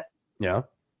sequel to this. Yeah.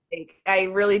 I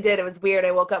really did. It was weird.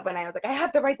 I woke up and I was like, I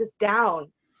have to write this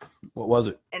down. What was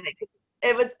it? And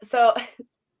it was so.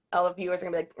 All the viewers are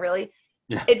gonna be like, really?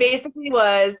 Yeah. It basically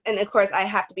was, and of course, I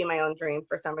have to be my own dream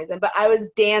for some reason. But I was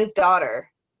Dan's daughter.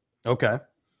 Okay.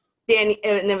 And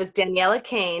it was Daniela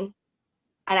Kane,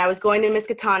 and I was going to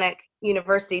Miskatonic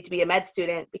University to be a med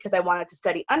student because I wanted to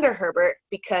study under Herbert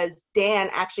because Dan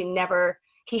actually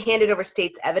he handed over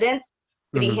state's evidence,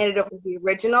 but he handed over the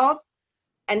originals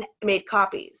and made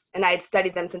copies, and I had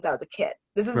studied them since I was a kid.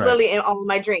 This is literally in all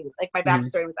my dreams. Like my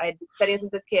backstory was I had been studying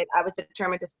since a kid. I was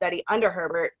determined to study under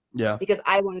Herbert because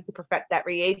I wanted to perfect that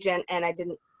reagent, and I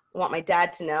didn't want my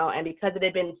dad to know. And because it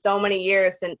had been so many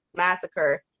years since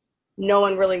Massacre, no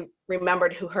one really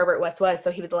remembered who Herbert West was, so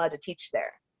he was allowed to teach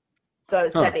there. So I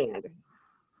was studying under him.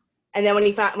 And then when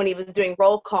he was doing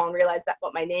roll call and realized that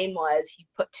what my name was, he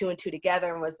put two and two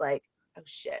together and was like, oh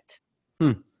shit.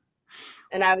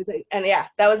 And I was like, and yeah,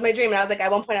 that was my dream. And I was like,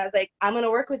 at one point I was like, I'm going to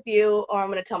work with you or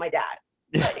I'm going to tell my dad.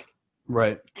 Like,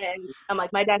 right. And I'm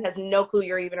like, my dad has no clue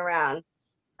you're even around.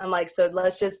 I'm like, so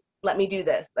let me do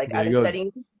this. Like I've been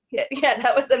studying. Yeah,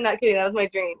 I'm not kidding. That was my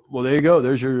dream. Well, there you go.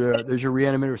 There's your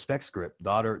Reanimator spec script.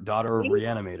 Daughter of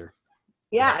Reanimator.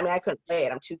 Yeah, I mean, I couldn't play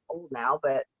it. I'm too old now,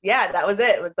 but yeah, that was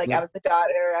it. It was like I was the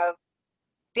daughter of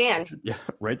Dan. Yeah,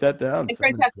 write that down. And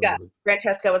Francesca.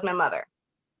 Francesca was my mother.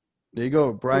 There you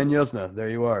go, Brian Yuzna. There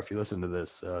you are. If you listen to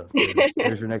this,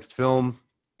 there's your next film.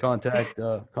 Contact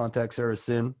Sarah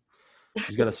Sin.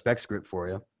 She's got a spec script for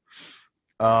you.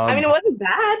 I mean, it wasn't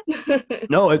bad.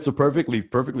 No, it's a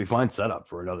perfectly fine setup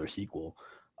for another sequel.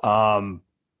 And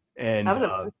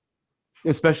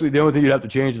especially the only thing you'd have to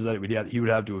change is that he would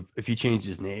have to, if he changed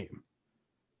his name,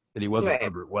 that he wasn't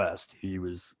Herbert West, he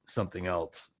was something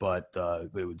else, but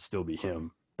it would still be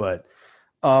him. But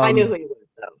I knew who he was,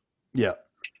 though. Yeah.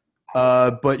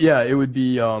 But yeah, it would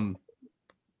be, but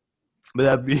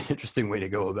that'd be an interesting way to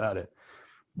go about it.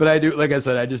 But I do, like I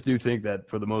said, I just do think that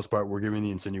for the most part, we're giving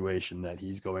the insinuation that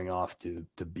he's going off to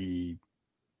be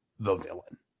the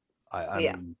villain. I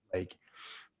mean, like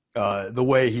the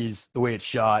way it's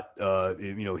shot,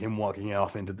 him walking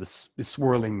off into the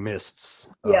swirling mists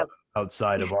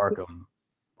outside of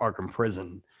Arkham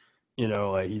Prison.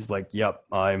 He's like, "Yep,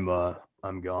 I'm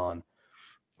gone."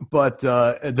 But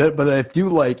I do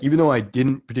like, even though I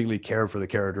didn't particularly care for the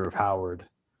character of Howard,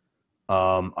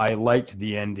 I liked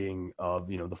the ending of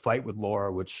the fight with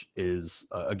Laura, which is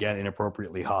again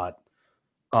inappropriately hot.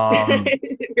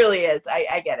 It really is.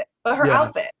 I get it, but her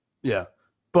outfit. Yeah,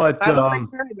 but I like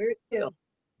her too.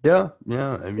 Yeah,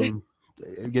 yeah. I mean,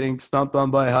 getting stomped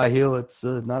on by a high heel, it's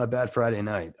not a bad Friday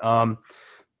night.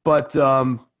 But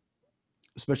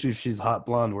especially if she's hot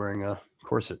blonde wearing a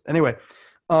corset. Anyway,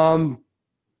 um,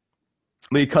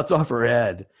 he cuts off her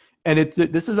head, and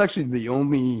this is actually the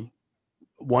only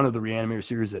one of the Reanimator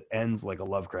series that ends like a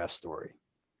Lovecraft story.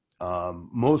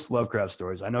 Most Lovecraft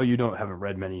stories, I know you haven't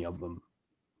read many of them,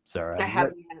 Sarah. I Have you read?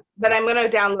 haven't yet, but I'm gonna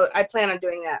download. I plan on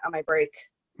doing that on my break.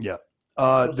 Yeah.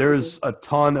 There's a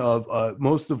ton of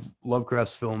most of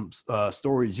Lovecraft's films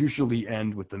stories usually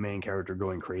end with the main character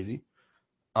going crazy.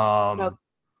 Oh,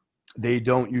 They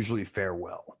don't usually fare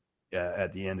well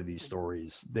at the end of these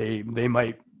stories. They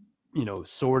might,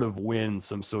 sort of win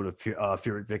some sort of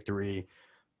Pyrrhic victory,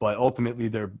 but ultimately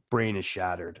their brain is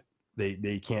shattered.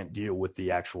 They can't deal with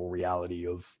the actual reality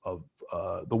of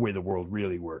the way the world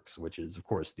really works, which is, of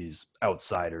course, these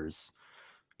outsiders,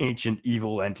 ancient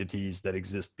evil entities that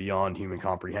exist beyond human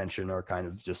comprehension, are kind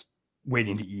of just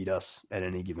waiting to eat us at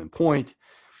any given point,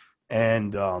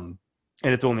 and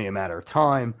it's only a matter of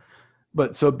time.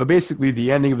 But basically,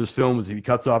 the ending of this film is he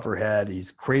cuts off her head.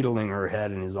 He's cradling her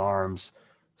head in his arms.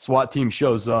 SWAT team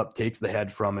shows up, takes the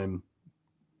head from him,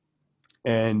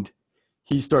 and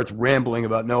he starts rambling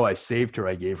about, no, I saved her,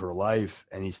 I gave her life.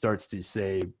 And he starts to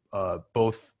say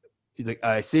both. He's like,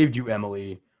 I saved you,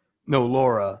 Emily. No,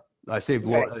 Laura, I saved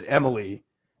Laura. Right. Emily,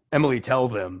 tell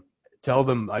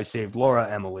them I saved Laura,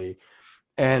 Emily.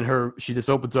 And she just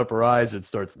opens up her eyes and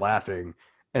starts laughing,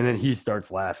 and then he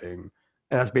starts laughing,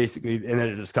 and that's basically, and then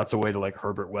it just cuts away to like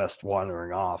Herbert West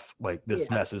wandering off, like, this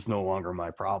mess is no longer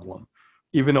my problem,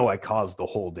 even though I caused the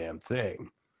whole damn thing.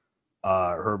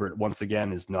 Herbert, once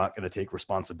again, is not going to take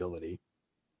responsibility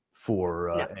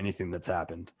for anything that's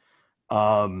happened.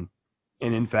 And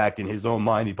in fact, in his own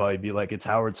mind, he'd probably be like, it's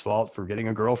Howard's fault for getting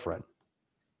a girlfriend.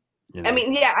 I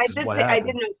mean, yeah, I did know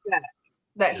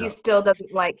that he still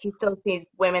he still sees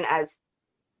women as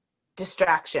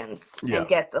distractions and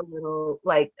gets a little,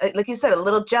 like you said, a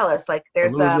little jealous. Like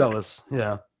there's a little jealous.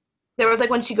 Yeah. There was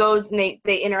like when she goes and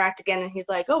they interact again, and he's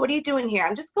like, oh, what are you doing here?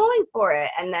 I'm just going for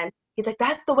it. And then he's like,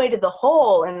 that's the way to the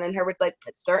hole. And then Herbert's like,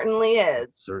 it certainly is.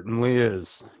 Certainly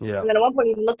is. Yeah. And then at one point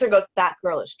he looks at her and goes, that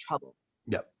girl is trouble.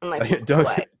 Yep. And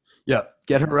like, yeah,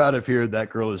 get her out of here. That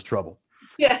girl is trouble.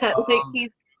 Yeah. Like he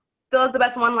still has the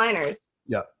best one-liners.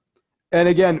 Yeah. And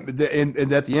again,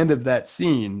 and at the end of that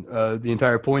scene, the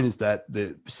entire point is that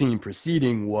the scene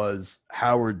preceding was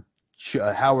Howard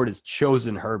has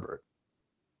chosen Herbert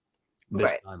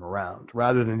this time around,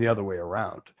 rather than the other way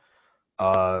around.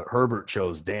 Herbert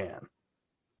chose Dan.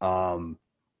 In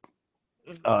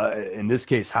this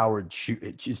case, Howard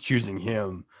is choosing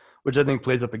him, which I think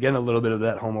plays up again a little bit of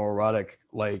that homoerotic,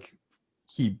 like,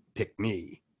 he picked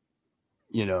me,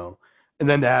 and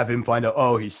then to have him find out,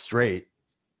 oh, he's straight.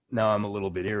 Now I'm a little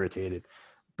bit irritated.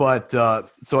 But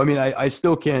so, I mean, I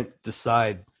still can't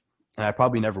decide, and I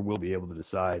probably never will be able to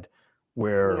decide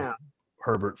where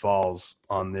Herbert falls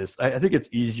on this. I think it's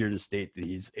easier to state that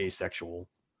he's asexual.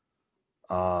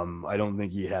 I don't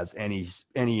think he has any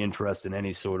interest in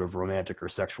any sort of romantic or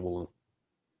sexual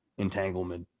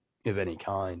entanglement of any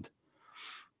kind.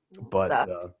 But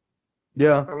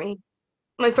yeah. For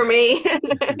me. I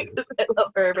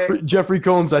love Herbert. Jeffrey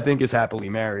Combs, I think, is happily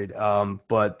married.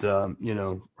 But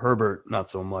Herbert, not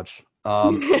so much.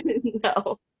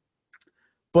 No.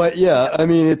 But yeah, I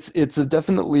mean, it's a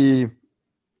definitely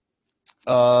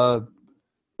an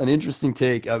interesting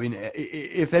take. I mean,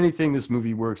 if anything, this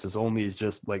movie works as only as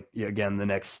just, like, again, the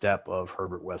next step of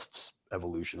Herbert West's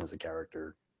evolution as a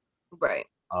character. Right.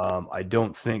 I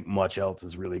don't think much else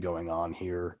is really going on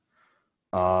here.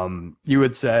 You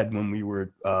had said when we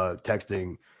were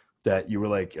texting that you were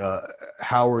like,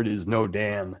 Howard is no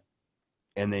Dan,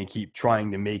 and they keep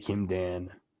trying to make him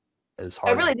Dan as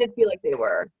hard. I really did feel like they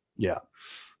were. Yeah.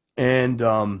 And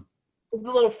it was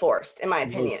a little forced, in my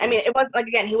opinion. I mean, it was, like,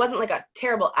 again, he wasn't like a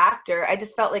terrible actor. I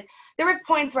just felt like there was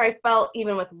points where I felt,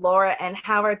 even with Laura and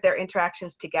Howard, their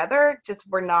interactions together just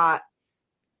were not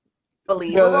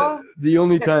believable. Yeah, the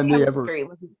only time they ever,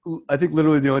 I think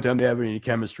literally the only time they have any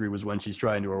chemistry was when she's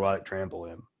trying to erotic trample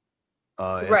him.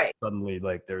 Right. Suddenly,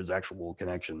 like, there's actual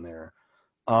connection there.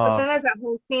 But then there's that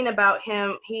whole scene about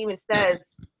him. He even says,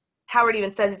 Howard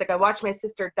even says, he's like, I watched my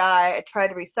sister die. I tried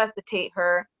to resuscitate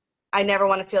her. I never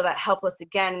want to feel that helpless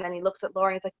again. And then he looks at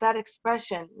Laura and he's like, that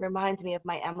expression reminds me of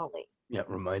my Emily. Yeah, it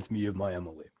reminds me of my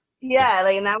Emily. Yeah,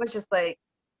 like, and that was just like,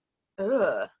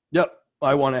 ugh. Yep,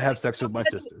 I want to have sex with my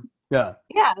sister. Yeah.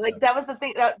 Yeah, like, that was the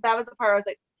thing. That was the part I was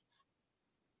like,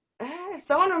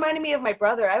 someone reminded me of my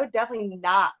brother. I would definitely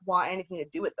not want anything to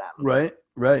do with them. Right.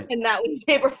 In that way,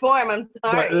 shape, or form. I'm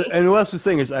sorry. And the last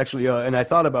thing is actually, and I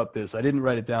thought about this. I didn't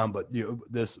write it down, but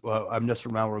I'm just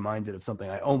now reminded of something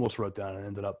I almost wrote down and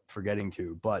ended up forgetting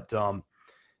to. But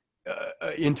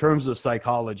in terms of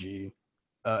psychology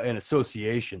and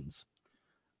associations,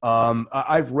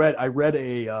 I read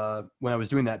when I was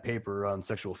doing that paper on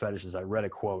sexual fetishes, I read a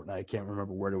quote, and I can't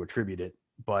remember where to attribute it,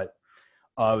 but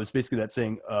it was basically that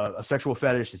saying, a sexual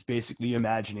fetish is basically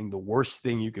imagining the worst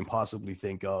thing you can possibly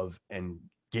think of and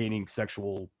gaining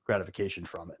sexual gratification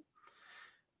from it.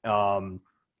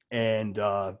 And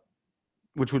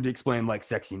which would explain like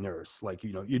sexy nurse, like,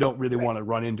 you don't really want to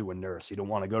run into a nurse. You don't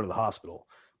want to go to the hospital,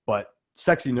 but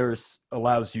sexy nurse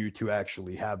allows you to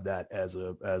actually have that as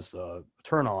a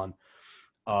turn on,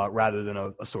 rather than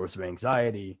a source of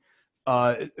anxiety.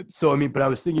 So, I mean, but I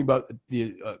was thinking about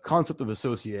the concept of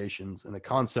associations and the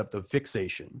concept of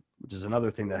fixation, which is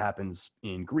another thing that happens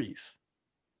in grief.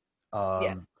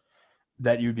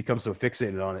 That you become so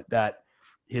fixated on it that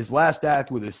his last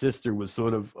act with his sister was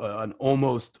sort of an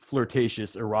almost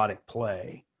flirtatious erotic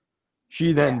play.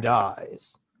 She then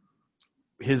dies.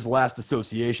 His last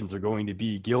associations are going to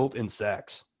be guilt and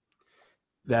sex.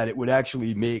 That it would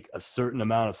actually make a certain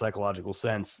amount of psychological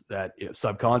sense that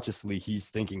subconsciously he's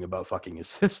thinking about fucking his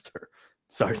sister.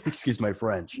 Sorry, excuse my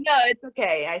French. No, it's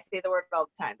okay. I say the word all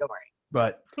the time. Don't worry.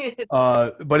 But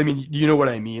I mean, you know what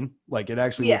I mean? Like, it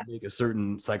actually would make a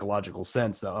certain psychological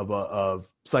sense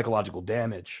of psychological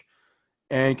damage.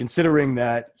 And considering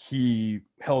that he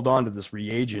held on to this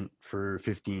reagent for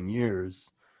 15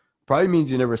 years, probably means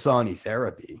you never saw any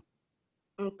therapy.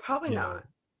 Probably not.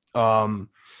 Or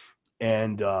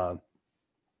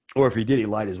if he did, he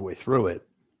lied his way through it,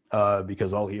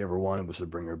 because all he ever wanted was to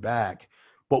bring her back.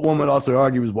 But one would also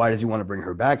argue is, why does he want to bring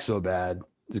her back so bad?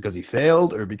 Is it because he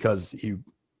failed, or because he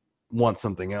wants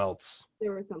something else?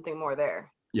 There was something more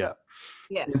there. Yeah.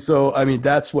 Yeah. And so, I mean,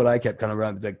 that's what I kept kind of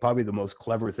around. Like, probably the most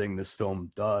clever thing this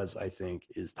film does, I think,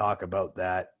 is talk about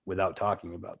that without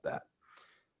talking about that.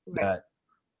 Right. That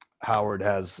Howard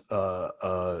has a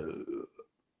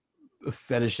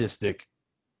fetishistic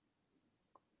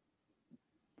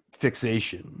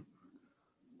fixation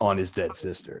on his dead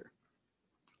sister,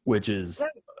 which is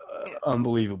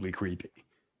unbelievably creepy.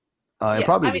 And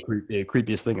probably the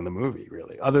creepiest thing in the movie,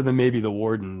 really, other than maybe the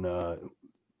warden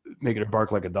making her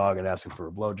bark like a dog and asking for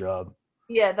a blowjob.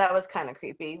 Yeah, that was kind of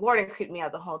creepy. Warden creeped me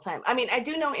out the whole time. I mean, I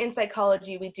do know in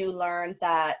psychology we do learn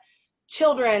that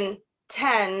children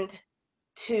tend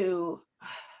to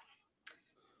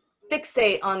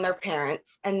fixate on their parents,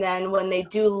 and then when they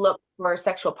do look for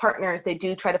sexual partners, they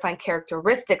do try to find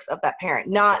characteristics of that parent,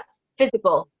 not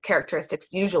physical characteristics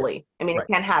usually. I mean, it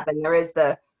can happen. There is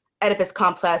the Oedipus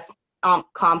complex and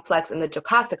the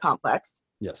Jocasta complex.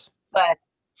 Yes. But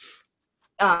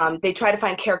they try to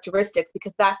find characteristics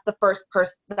because that's the first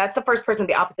person of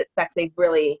the opposite sex they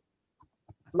really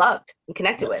loved and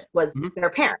connected with was their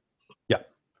parents. Yeah.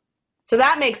 So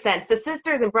that makes sense. The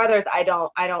sisters and brothers,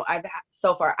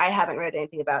 so far I haven't read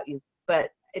anything about you,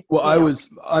 but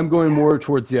I'm going more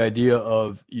towards the idea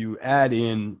of you add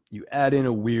in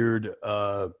a weird,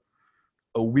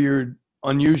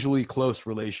 unusually close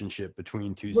relationship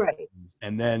between two siblings,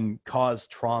 and then cause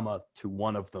trauma to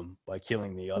one of them by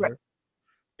killing the other. Right.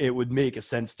 It would make a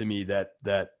sense to me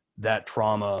that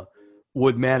trauma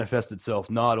would manifest itself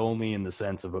not only in the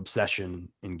sense of obsession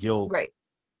and guilt,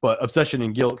 but obsession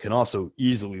and guilt can also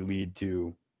easily lead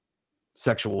to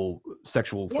sexual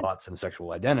thoughts and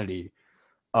sexual identity.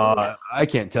 I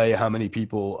can't tell you how many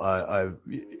people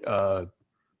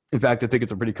in fact, I think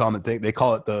it's a pretty common thing. They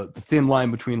call it the thin line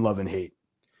between love and hate.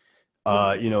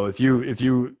 If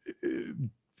you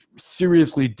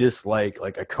seriously dislike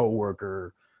like a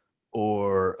coworker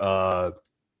or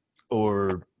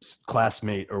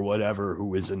classmate or whatever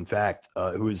who is in fact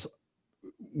who is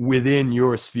within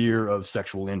your sphere of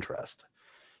sexual interest,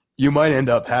 you might end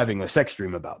up having a sex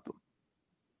dream about them.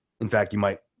 In fact, you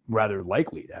might rather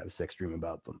likely to have a sex dream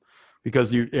about them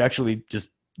because you actually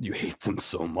you hate them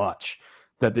so much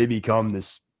that they become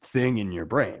this thing in your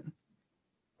brain.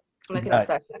 Like an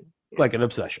obsession. Like an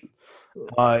obsession.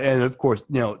 And of course,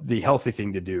 the healthy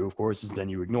thing to do, of course, is then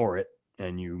you ignore it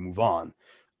and you move on.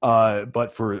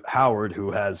 But for Howard,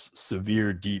 who has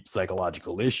severe, deep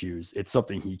psychological issues, it's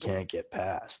something he can't get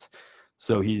past.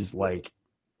 So he's like,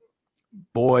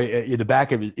 in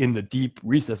the deep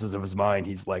recesses of his mind,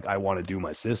 he's like, I want to do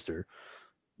my sister.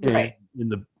 Right. And in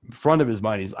the front of his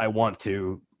mind, I want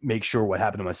to make sure what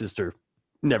happened to my sister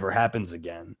never happens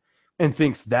again, and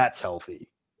thinks that's healthy,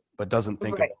 but doesn't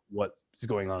think about what's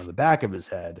going on in the back of his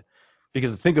head,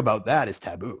 because to think about that is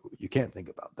taboo. You can't think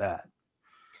about that.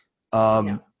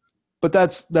 Yeah. But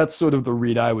that's sort of the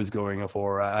read I was going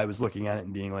for. I was looking at it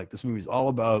and being like, this movie is all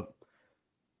about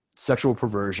sexual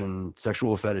perversion,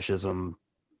 sexual fetishism,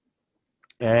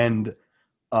 and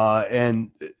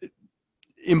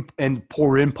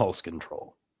poor impulse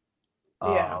control.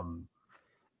 Yeah.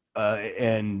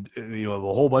 And you know,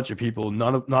 a whole bunch of people.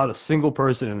 Not a single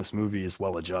person in this movie is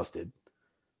well adjusted.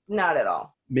 Not at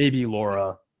all. Maybe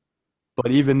Laura, but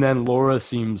even then, Laura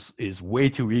is way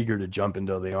too eager to jump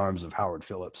into the arms of Howard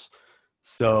Phillips.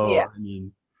 So Yeah. I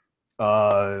mean,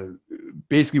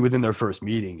 basically within their first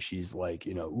meeting, she's like,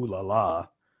 you know, ooh la la,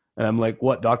 and I'm like,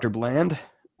 what, Dr. Bland?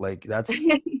 Like that's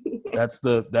the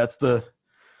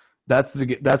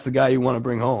guy you want to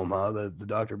bring home, huh? The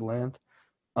Dr. Bland,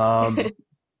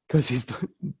 because he's the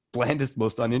blandest,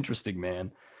 most uninteresting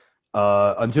man.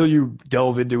 Until you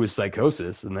delve into his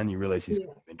psychosis, and then you realize he's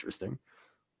kind of interesting.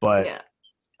 But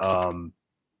and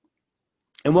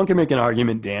one can make an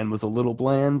argument Dan was a little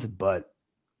bland, but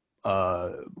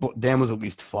Dan was at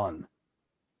least fun.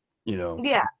 You know,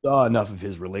 Yeah. saw enough of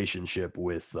his relationship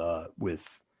with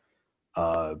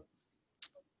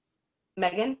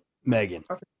Megan. Thank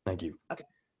you. Okay.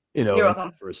 You know, You're in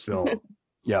welcome. that first film,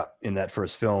 in that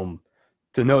first film,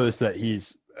 to notice that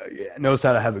he's knows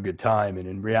how to have a good time, and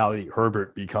in reality,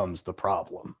 Herbert becomes the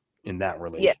problem in that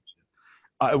relationship.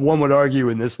 One would argue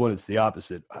in this one, it's the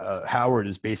opposite. Howard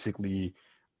is basically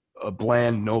a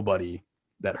bland nobody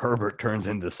that Herbert turns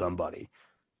into somebody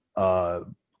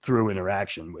through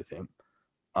interaction with him.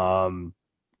 And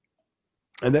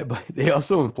that, but they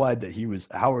also implied that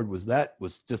Howard was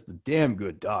just a damn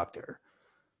good doctor,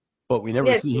 but we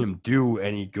never see him do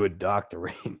any good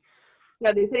doctoring.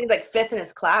 No, they said he's like fifth in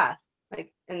his class.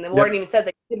 Like, and the warden even said,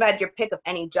 like, you've had your pick of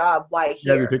any job, why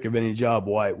here? Have your pick of any job,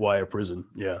 why a prison?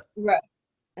 Yeah. Right.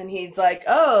 And he's like,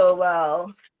 oh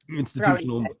well.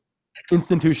 Institutional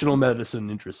medicine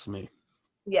interests me.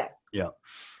 Yes. Yeah.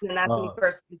 And that's when he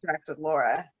first interacts with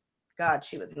Laura. God,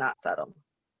 she was not subtle.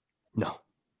 No.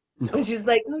 And she's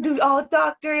like, oh, do all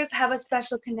doctors have a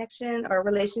special connection or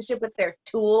relationship with their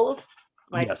tools?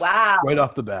 I'm like, yes. Wow. Right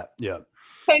off the bat. Yeah.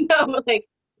 I know. Like,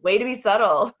 way to be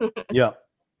subtle. Yeah.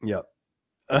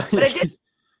 But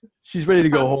she's ready to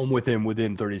go home with him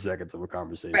within 30 seconds of a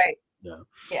conversation. Right. Yeah.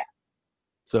 Yeah.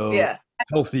 So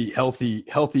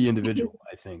healthy individual,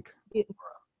 I think. Yeah.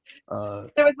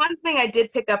 There was one thing I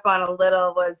did pick up on a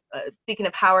little was speaking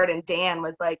of Howard and Dan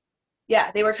was like,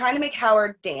 they were trying to make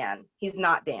Howard Dan. He's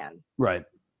not Dan. Right.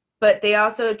 But they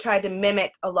also tried to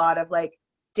mimic a lot of like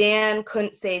Dan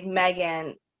couldn't save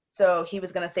Megan, so he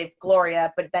was going to save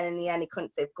Gloria, but then in the end he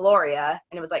couldn't save Gloria.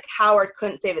 And it was like Howard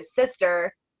couldn't save his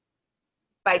sister.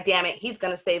 By damn it, he's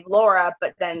going to save Laura,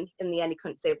 but then in the end he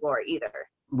couldn't save Laura either.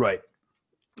 Right.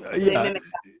 They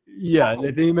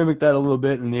mimic that a little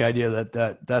bit, and the idea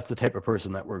that's the type of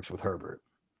person that works with Herbert.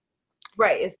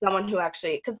 Right, is someone who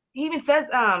actually, because he even says,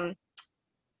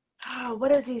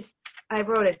 what is he? I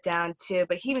wrote it down too,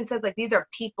 but he even says like these are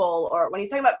people, or when he's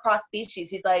talking about cross species,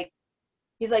 he's like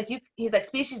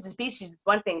species to species is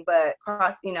one thing, but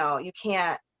cross, you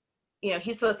can't,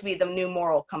 he's supposed to be the new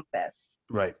moral compass.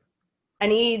 Right.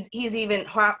 And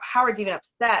Howard's even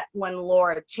upset when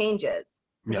Laura changes.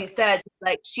 He said,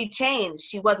 like, she changed.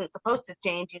 She wasn't supposed to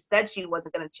change. You said she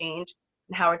wasn't going to change.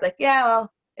 And Howard's like, yeah,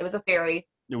 well, it was a theory.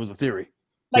 It was a theory.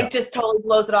 Like, just totally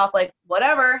blows it off, like,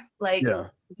 whatever. Like,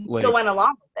 still went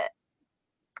along with it.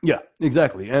 Yeah,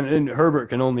 exactly. And Herbert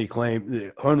can only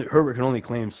claim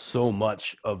so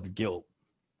much of the guilt.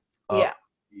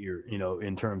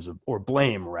 In terms of, or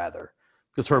blame rather,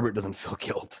 because Herbert doesn't feel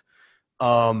guilt.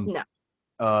 No.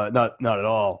 Not at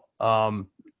all.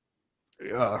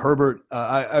 Herbert,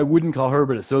 I wouldn't call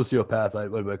Herbert a sociopath. I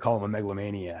would call him a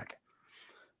megalomaniac.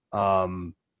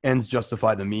 Ends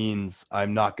justify the means.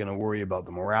 I'm not going to worry about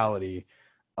the morality,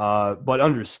 but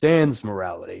understands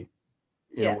morality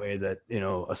in a way that,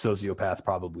 a sociopath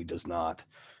probably does not.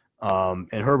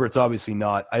 And Herbert's obviously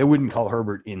not, I wouldn't call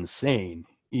Herbert insane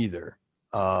either.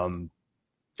 At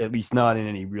least not in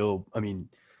any real,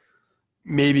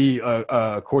 maybe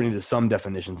according to some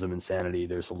definitions of insanity,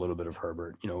 there's a little bit of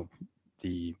Herbert,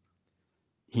 he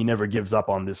never gives up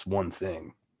on this one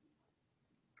thing.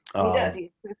 He does.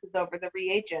 He stresses over the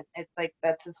reagent. It's like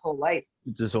that's his whole life.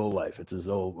 It's his whole life. It's his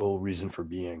whole reason for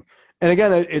being. And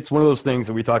again, it's one of those things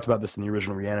that we talked about this in the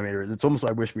original Reanimator. It's almost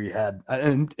I wish we had.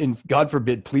 And God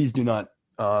forbid, please do not,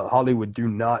 Hollywood, do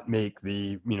not make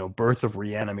the Birth of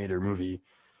Reanimator movie.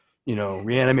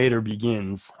 Reanimator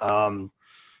Begins.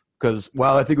 Because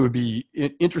while I think it would be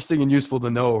interesting and useful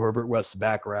to know Herbert West's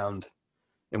background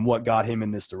and what got him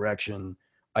in this direction,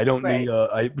 I don't need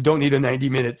I don't need a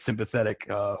 90-minute sympathetic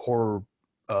horror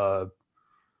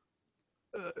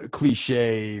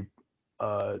cliche.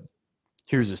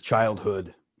 Here's his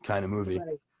childhood kind of movie.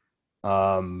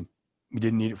 Right. We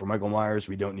didn't need it for Michael Myers.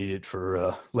 We don't need it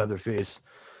for Leatherface.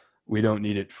 We don't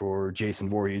need it for Jason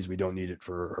Voorhees. We don't need it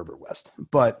for Herbert West.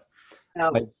 But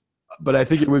I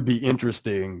think it would be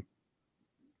interesting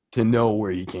to know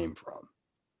where he came from.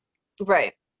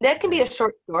 Right. That can be a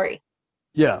short story.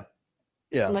 Yeah.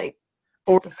 Yeah. Like,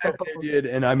 or did,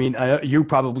 and I mean, you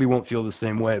probably won't feel the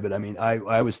same way, but I mean,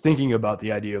 I was thinking about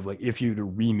the idea of like if you to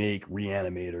remake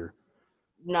Reanimator.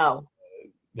 No.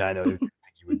 I know. I think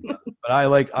you would, but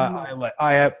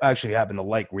I actually happen to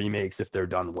like remakes if they're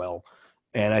done well,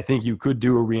 and I think you could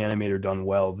do a Reanimator done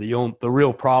well. The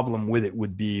real problem with it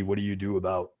would be what do you do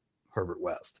about Herbert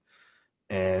West,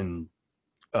 and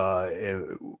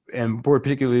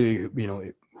particularly, you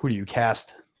know, who do you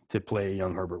cast to play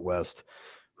young Herbert West?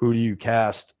 Who do you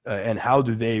cast, and how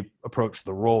do they approach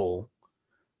the role?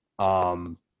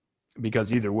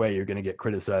 Because either way, you're going to get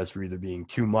criticized for either being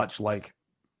too much like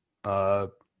Combs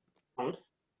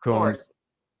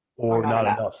or not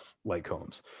enough like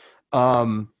Combs.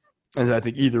 And I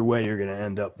think either way, you're going to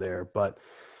end up there. But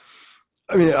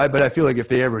I mean, but I feel like if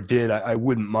they ever did, I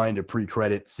wouldn't mind a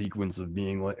pre-credit sequence of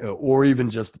being like, or even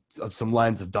just some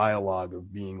lines of dialogue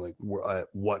of being like,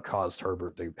 what caused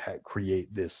Herbert to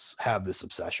have this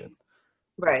obsession?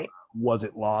 Right. Was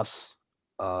it loss?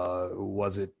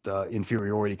 Was it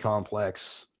inferiority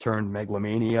complex turned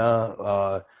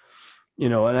megalomania? You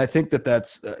know, and I think it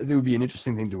would be an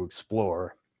interesting thing to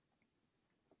explore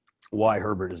why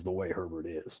Herbert is the way Herbert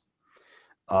is.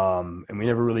 And we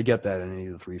never really get that in any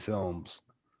of the three films.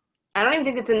 I don't even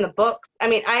think it's in the books. I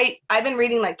mean, I've been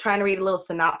reading, like trying to read little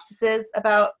synopsises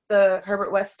about the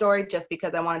Herbert West story just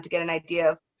because I wanted to get an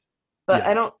idea of, but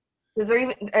yeah. I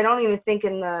don't even think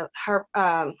in the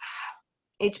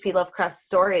H.P. Lovecraft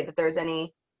story that there's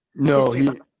any. No,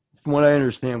 from what I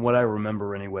understand, what I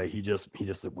remember anyway, he just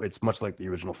it's much like the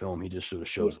original film. He just sort of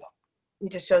shows up. He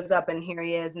just shows up and here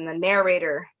he is, and the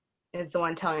narrator is the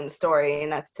one telling the story,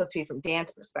 and that's supposed to be from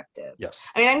Dan's perspective. Yes.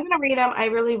 I mean, I'm going to read them. I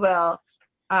really will.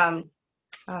 My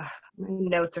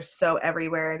notes are so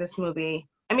everywhere. This movie.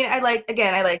 I mean, I liked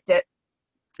it.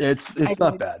 It's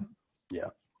not bad. Yeah.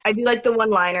 I do like the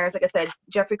one-liners. Like I said,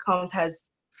 Jeffrey Combs has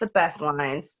the best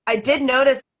lines. I did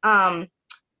notice a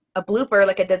blooper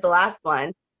like I did the last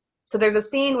one. So there's a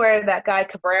scene where that guy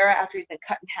Cabrera, after he's been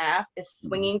cut in half, is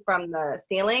swinging from the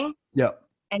ceiling. Yep.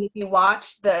 And if you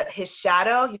watch his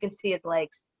shadow, you can see his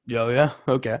legs. Oh, yeah?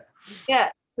 Okay. Yeah.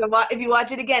 So if you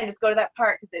watch it again, just go to that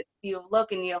part because you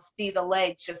look and you'll see the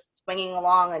legs just swinging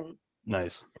along. And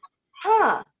nice.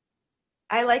 I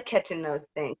like catching those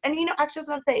things. And, you know, actually I was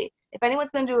going to say, if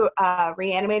anyone's going to do a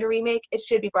Reanimator remake, it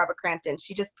should be Barbara Crampton.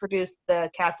 She just produced the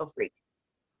Castle Freak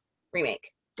remake.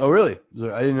 Oh, really?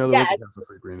 I didn't know there was a Castle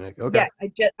Freak remake. Okay.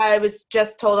 Yeah, I was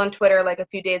just told on Twitter like a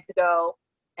few days ago,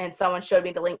 and someone showed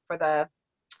me the link for the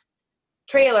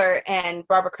trailer, and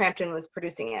Barbara Crampton was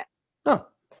producing it. Oh.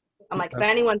 I'm like, if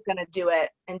anyone's going to do it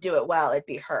and do it well, it'd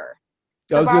be her.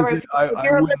 So Barbara, if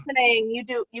you're listening, you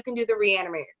can do the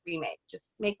Reanimator remake. Just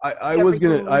make. I was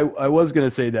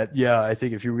gonna say that. Yeah, I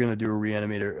think if you were gonna do a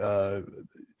Reanimator,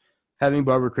 having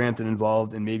Barbara Crampton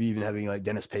involved and maybe even having like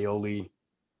Dennis Paoli.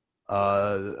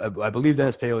 I believe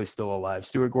Dennis Paoli is still alive.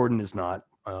 Stuart Gordon is not.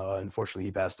 Unfortunately,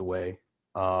 he passed away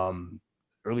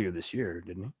earlier this year,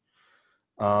 didn't he?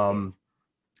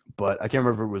 But I can't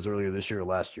remember if it was earlier this year or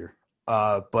last year.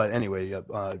 But anyway,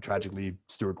 tragically,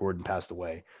 Stuart Gordon passed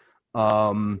away. But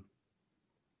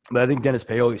I think Dennis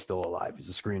Paoli is still alive. He's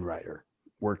a screenwriter.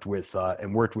 Worked with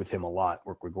him a lot.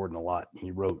 Worked with Gordon a lot.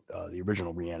 He wrote the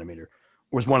original Reanimator.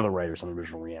 Was one of the writers on the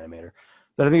original Reanimator.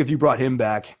 But I think if you brought him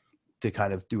back to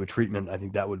kind of do a treatment, I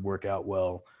think that would work out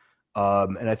well.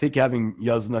 And I think having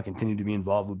Yuzna continue to be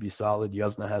involved would be solid.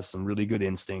 Yuzna has some really good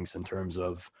instincts in terms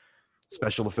of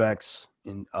special effects,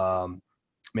 and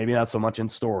maybe not so much in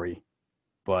story,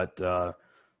 but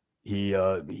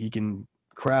he can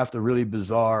craft a really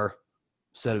bizarre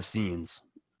set of scenes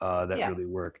that really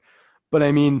work. But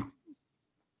I mean,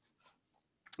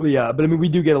 we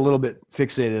do get a little bit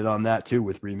fixated on that too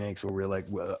with remakes, where we're like,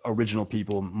 original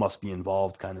people must be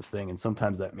involved kind of thing, and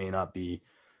sometimes that may not be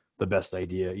the best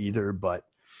idea either. But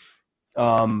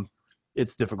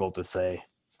it's difficult to say.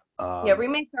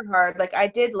 Remakes are hard. Like I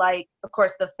did like, of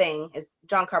course, The Thing is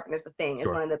John Carpenter's The Thing is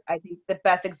one of the I think the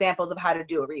best examples of how to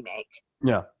do a remake.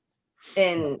 Yeah.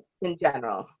 In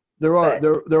general. There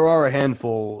are a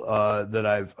handful that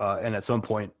I've and at some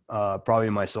point probably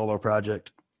my solo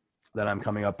project that I'm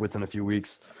coming up with in a few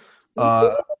weeks.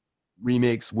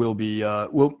 remakes will be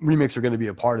remakes are going to be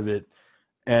a part of it.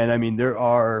 And I mean,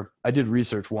 I did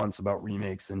research once about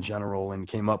remakes in general and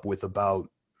came up with out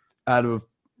of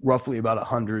roughly about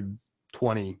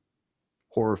 120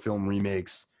 horror film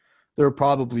remakes, there are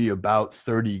probably about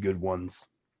 30 good ones.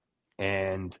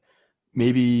 And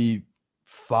maybe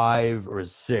 5 or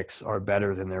 6 are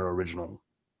better than their original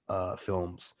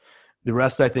films. The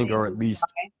rest, I think, are at least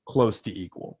close to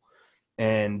equal.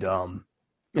 And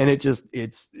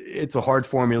it's a hard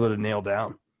formula to nail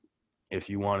down if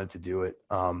you wanted to do it.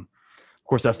 Of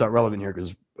course, that's not relevant here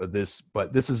but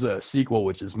this is a sequel,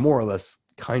 which is more or less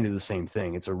kind of the same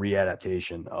thing. It's a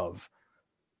readaptation of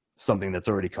something that's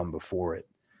already come before it.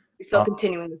 You're still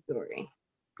continuing the story.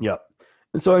 Yeah.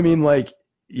 And so, I mean, like,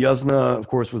 Yasna, of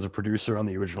course, was a producer on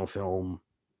the original film,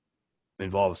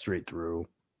 involved straight through.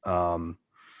 Same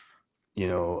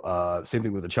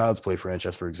thing with the Child's Play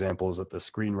franchise, for example, is that the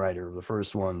screenwriter of the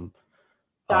first one,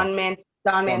 Don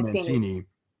Mancini,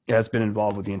 has been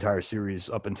involved with the entire series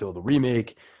up until the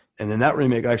remake. And then that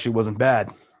remake actually wasn't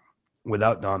bad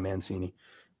without Don Mancini.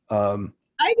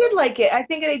 I did like it. I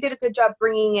think they did a good job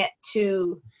bringing it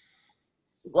to,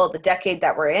 the decade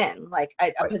that we're in. Like,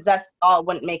 a possessed doll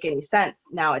wouldn't make any sense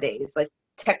nowadays. Like,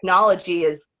 technology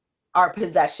is our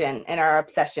possession and our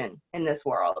obsession in this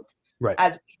world. Right.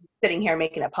 As sitting here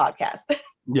making a podcast.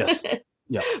 Yes.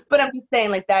 Yeah. But I'm just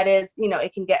saying, like, that is,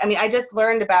 it can get, I just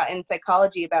learned in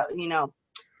psychology about,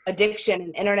 addiction,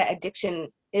 and internet addiction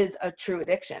is a true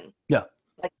addiction. Yeah.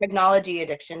 Like technology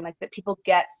addiction, like that people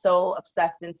get so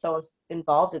obsessed and so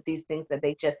involved with these things that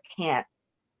they just can't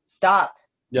stop.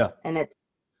 Yeah. And it's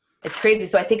crazy.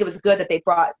 So I think it was good that they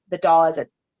brought the doll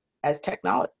as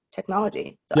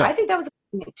technology. So yeah. I think that was a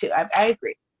good thing too. I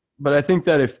agree. But I think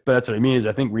that but that's what I mean is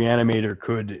I think Reanimator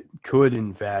could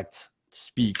in fact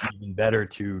speak even better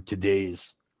to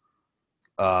today's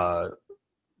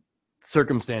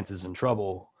circumstances and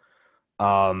trouble.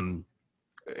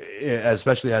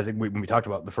 Especially I think when we talked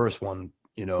about the first one,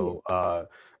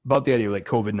 about the idea of like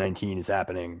COVID-19 is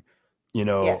happening,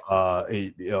 yes.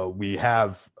 We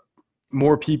have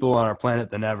more people on our planet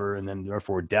than ever, and then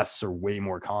therefore deaths are way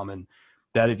more common.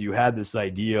 That if you had this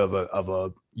idea of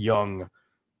a young,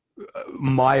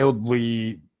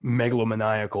 mildly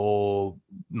megalomaniacal,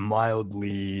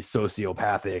 mildly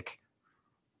sociopathic,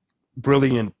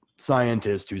 brilliant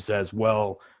scientist who says,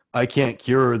 well, I can't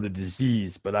cure the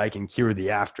disease, but I can cure the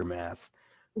aftermath.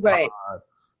 Right.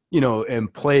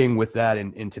 And playing with that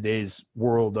in today's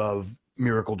world of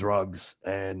miracle drugs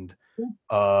and,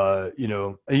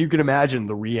 you can imagine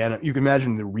the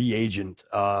reagent,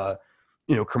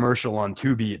 commercial on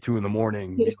Tubi at 2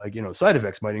 a.m. Like, side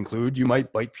effects might include, you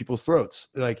might bite people's throats,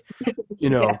 like,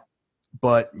 yeah.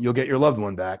 But you'll get your loved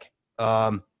one back.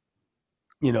 Maybe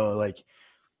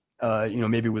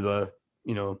with a,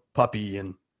 puppy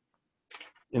and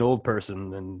an old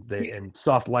person and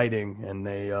soft lighting and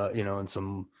they, and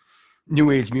some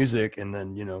new age music. And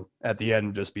then, at the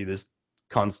end just be this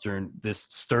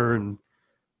stern,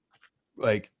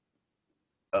 like,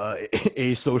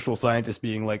 a social scientist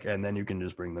being like, and then you can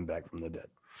just bring them back from the dead.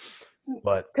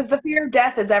 But because the fear of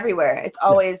death is everywhere. It's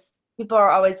always, people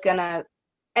are always gonna,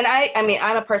 and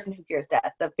I'm a person who fears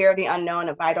death. The fear of the unknown,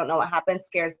 if I don't know what happens,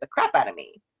 scares the crap out of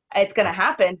me. It's gonna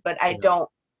happen, but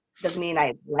doesn't mean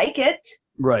I like it.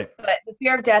 Right. But the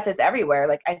fear of death is everywhere.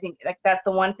 Like, I think like that's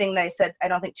the one thing that I said I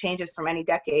don't think changes from any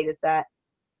decade is that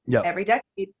every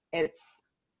decade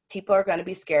people are going to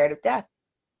be scared of death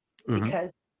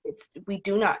because we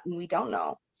don't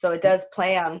know. So it does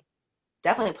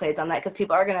definitely plays on that because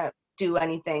people are going to do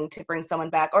anything to bring someone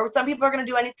back, or some people are going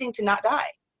to do anything to not die.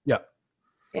 Yeah.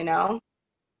 Yeah.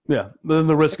 But then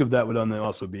the risk of that would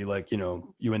also be like,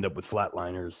 you end up with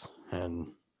Flatliners, and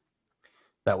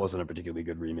that wasn't a particularly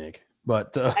good remake.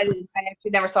 But I actually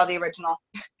never saw the original.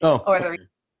 Oh, or the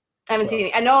I haven't seen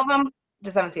it. I know of them,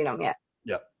 just haven't seen them yet.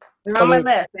 Yeah, they're on my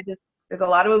list. There's a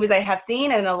lot of movies I have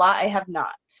seen and a lot I have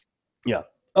not. Yeah,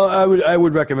 I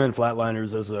would recommend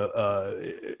Flatliners as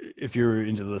if you're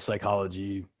into the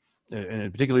psychology,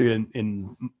 and particularly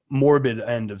in morbid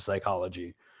end of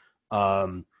psychology.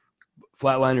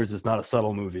 Flatliners is not a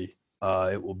subtle movie.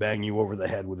 It will bang you over the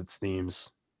head with its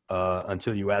themes.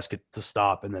 Until you ask it to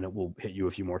stop, and then it will hit you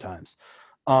a few more times.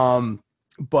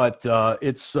 But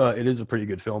it is a pretty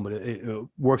good film, but it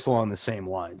works along the same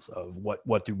lines of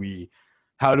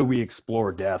how do we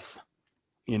explore death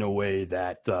in a way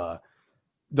that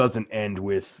doesn't end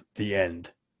with the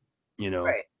end,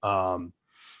 Right.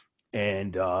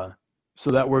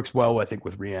 So that works well, I think,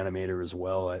 with Reanimator as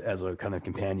well as a kind of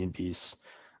companion piece.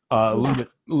 A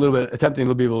little bit attempting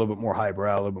to be a little bit more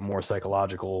highbrow, a little bit more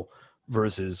psychological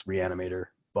versus Reanimator,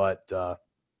 but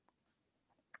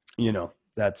you know,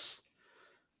 that's.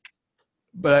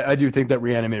 But I do think that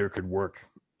Reanimator could work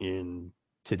in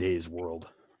today's world.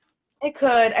 It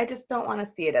could. I just don't want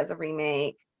to see it as a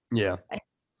remake. Yeah.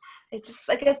 It just,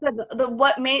 like I said, the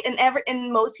what made,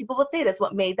 and most people will say this,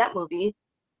 what made that movie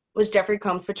was Jeffrey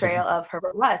Combs' portrayal of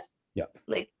Herbert West. Yeah.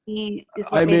 Like, he is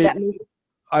what made that movie.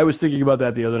 I was thinking about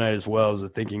that the other night as well. I was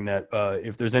thinking that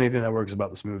if there's anything that works about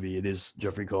this movie, it is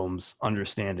Jeffrey Combs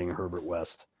understanding Herbert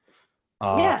West.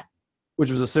 Yeah.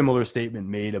 Which was a similar statement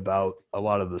made about a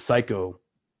lot of the Psycho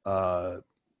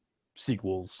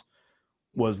sequels,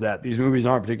 was that these movies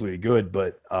aren't particularly good,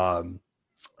 but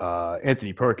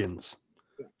Anthony Perkins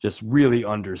just really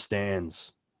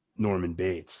understands Norman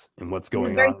Bates and what's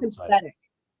going on. He's very sympathetic.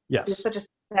 Yes. He's such a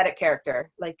sympathetic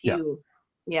character. Like,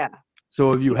 yeah.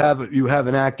 So if you have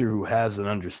an actor who has an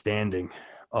understanding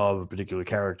of a particular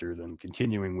character, then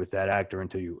continuing with that actor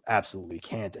until you absolutely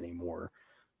can't anymore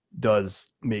does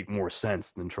make more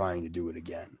sense than trying to do it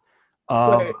again.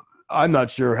 Right. I'm not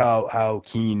sure how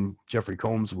keen Jeffrey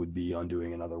Combs would be on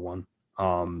doing another one.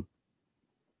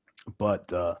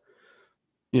 But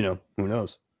you know, who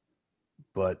knows?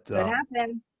 But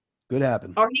could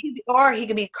happen. Or he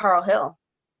could be Carl Hill.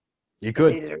 He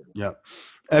could. Yeah.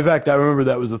 In fact, I remember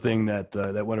that was a thing that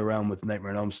went around with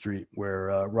Nightmare on Elm Street,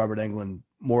 where Robert Englund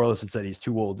more or less had said he's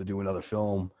too old to do another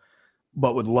film,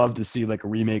 but would love to see like a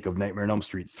remake of Nightmare on Elm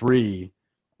Street 3,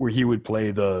 where he would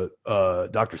play the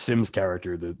Dr. Sims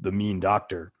character, the mean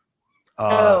doctor.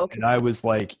 Okay. And I was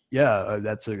like, yeah,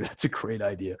 that's a great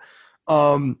idea.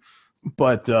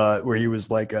 But where he was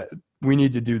like, we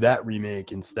need to do that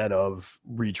remake instead of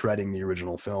retreading the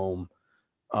original film.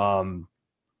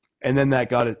 And then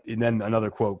then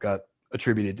another quote got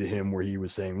attributed to him where he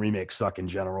was saying remakes suck in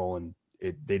general and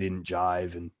they didn't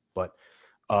jive. But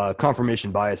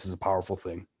confirmation bias is a powerful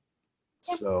thing.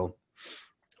 So,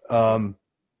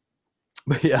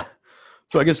 but yeah,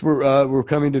 so I guess we're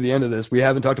coming to the end of this. We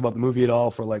haven't talked about the movie at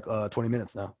all for like 20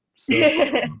 minutes now. So,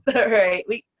 all right.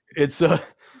 I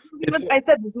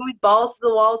said this movie balls to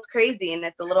the wall. It's crazy, and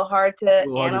it's a little hard to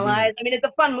analyze. I mean, it's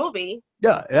a fun movie.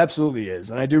 Yeah, it absolutely is,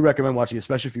 and I do recommend watching,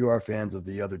 especially if you are fans of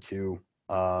the other two.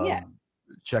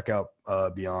 Check out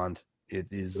Beyond. It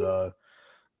is,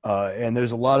 and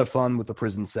there's a lot of fun with the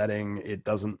prison setting. It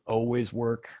doesn't always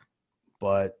work,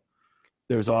 but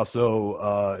there's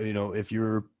also, if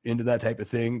you're into that type of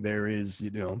thing, there is,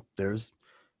 there's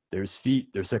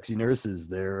feet, there's sexy nurses,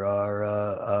 there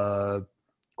are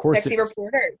corsets. Sexy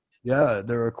reporters. Yeah,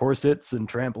 there are corsets and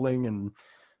trampling and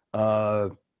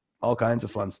all kinds of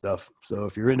fun stuff. So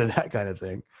if you're into that kind of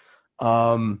thing,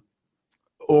 or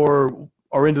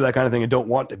are into that kind of thing and don't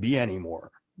want to be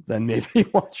anymore, then maybe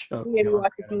watch this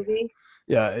movie.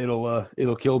 Yeah,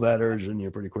 it'll kill that urge in you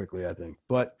pretty quickly, I think.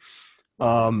 But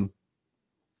I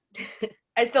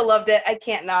still loved it. I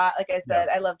can't not. Like I said,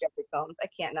 I love Jeffrey Combs. I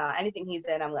can't not. Anything he's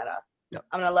in, I'm gonna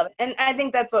love it. And I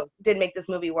think that's what did make this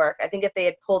movie work. I think if they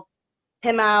had pulled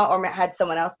him out or had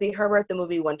someone else be Herbert, the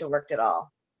movie wouldn't have worked at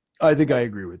all. I think I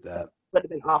agree with that. Would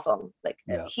have been awful. Like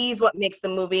he's what makes the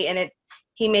movie, and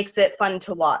he makes it fun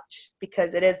to watch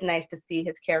because it is nice to see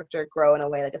his character grow in a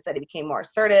way. Like I said, he became more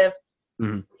assertive.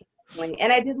 Mm-hmm.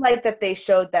 And I did like that they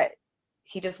showed that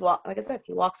he just like I said,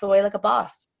 he walks away like a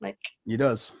boss. Like he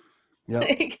does. Yeah,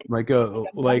 like a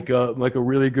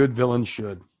really good villain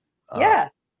should. Yeah.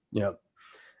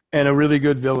 And a really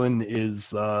good villain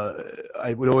is,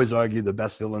 I would always argue, the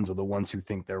best villains are the ones who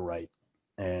think they're right,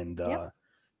 and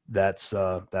that's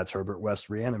Herbert West,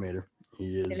 Reanimator.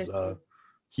 He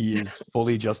is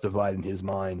fully justified in his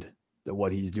mind that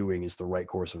what he's doing is the right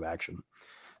course of action,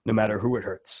 no matter who it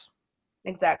hurts.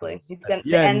 Exactly. The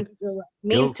end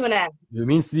means to an end. It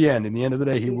means to the end. In the end of the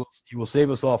day, he will save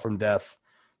us all from death,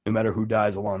 no matter who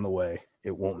dies along the way.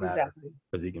 It won't matter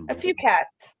because he can. A few cats.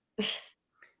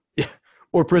 Yeah,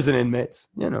 or prison inmates.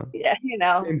 Yeah,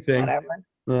 same thing. Whatever.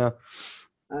 Yeah.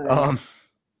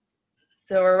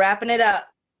 So we're wrapping it up.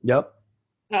 Yep.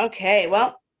 Okay.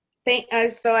 Well,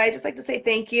 so I just like to say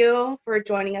thank you for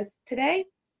joining us today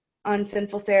on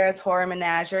Sinful Sarah's Horror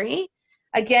Menagerie.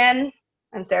 Again,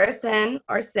 I'm Sarah Sin,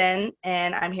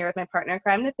 and I'm here with my partner in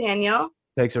crime, Nathaniel.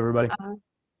 Thanks, everybody.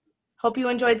 Hope you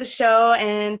enjoyed the show,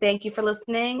 and thank you for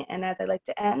listening. And as I like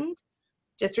to end,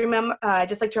 just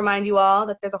like to remind you all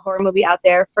that there's a horror movie out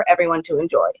there for everyone to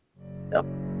enjoy. So,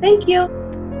 thank you.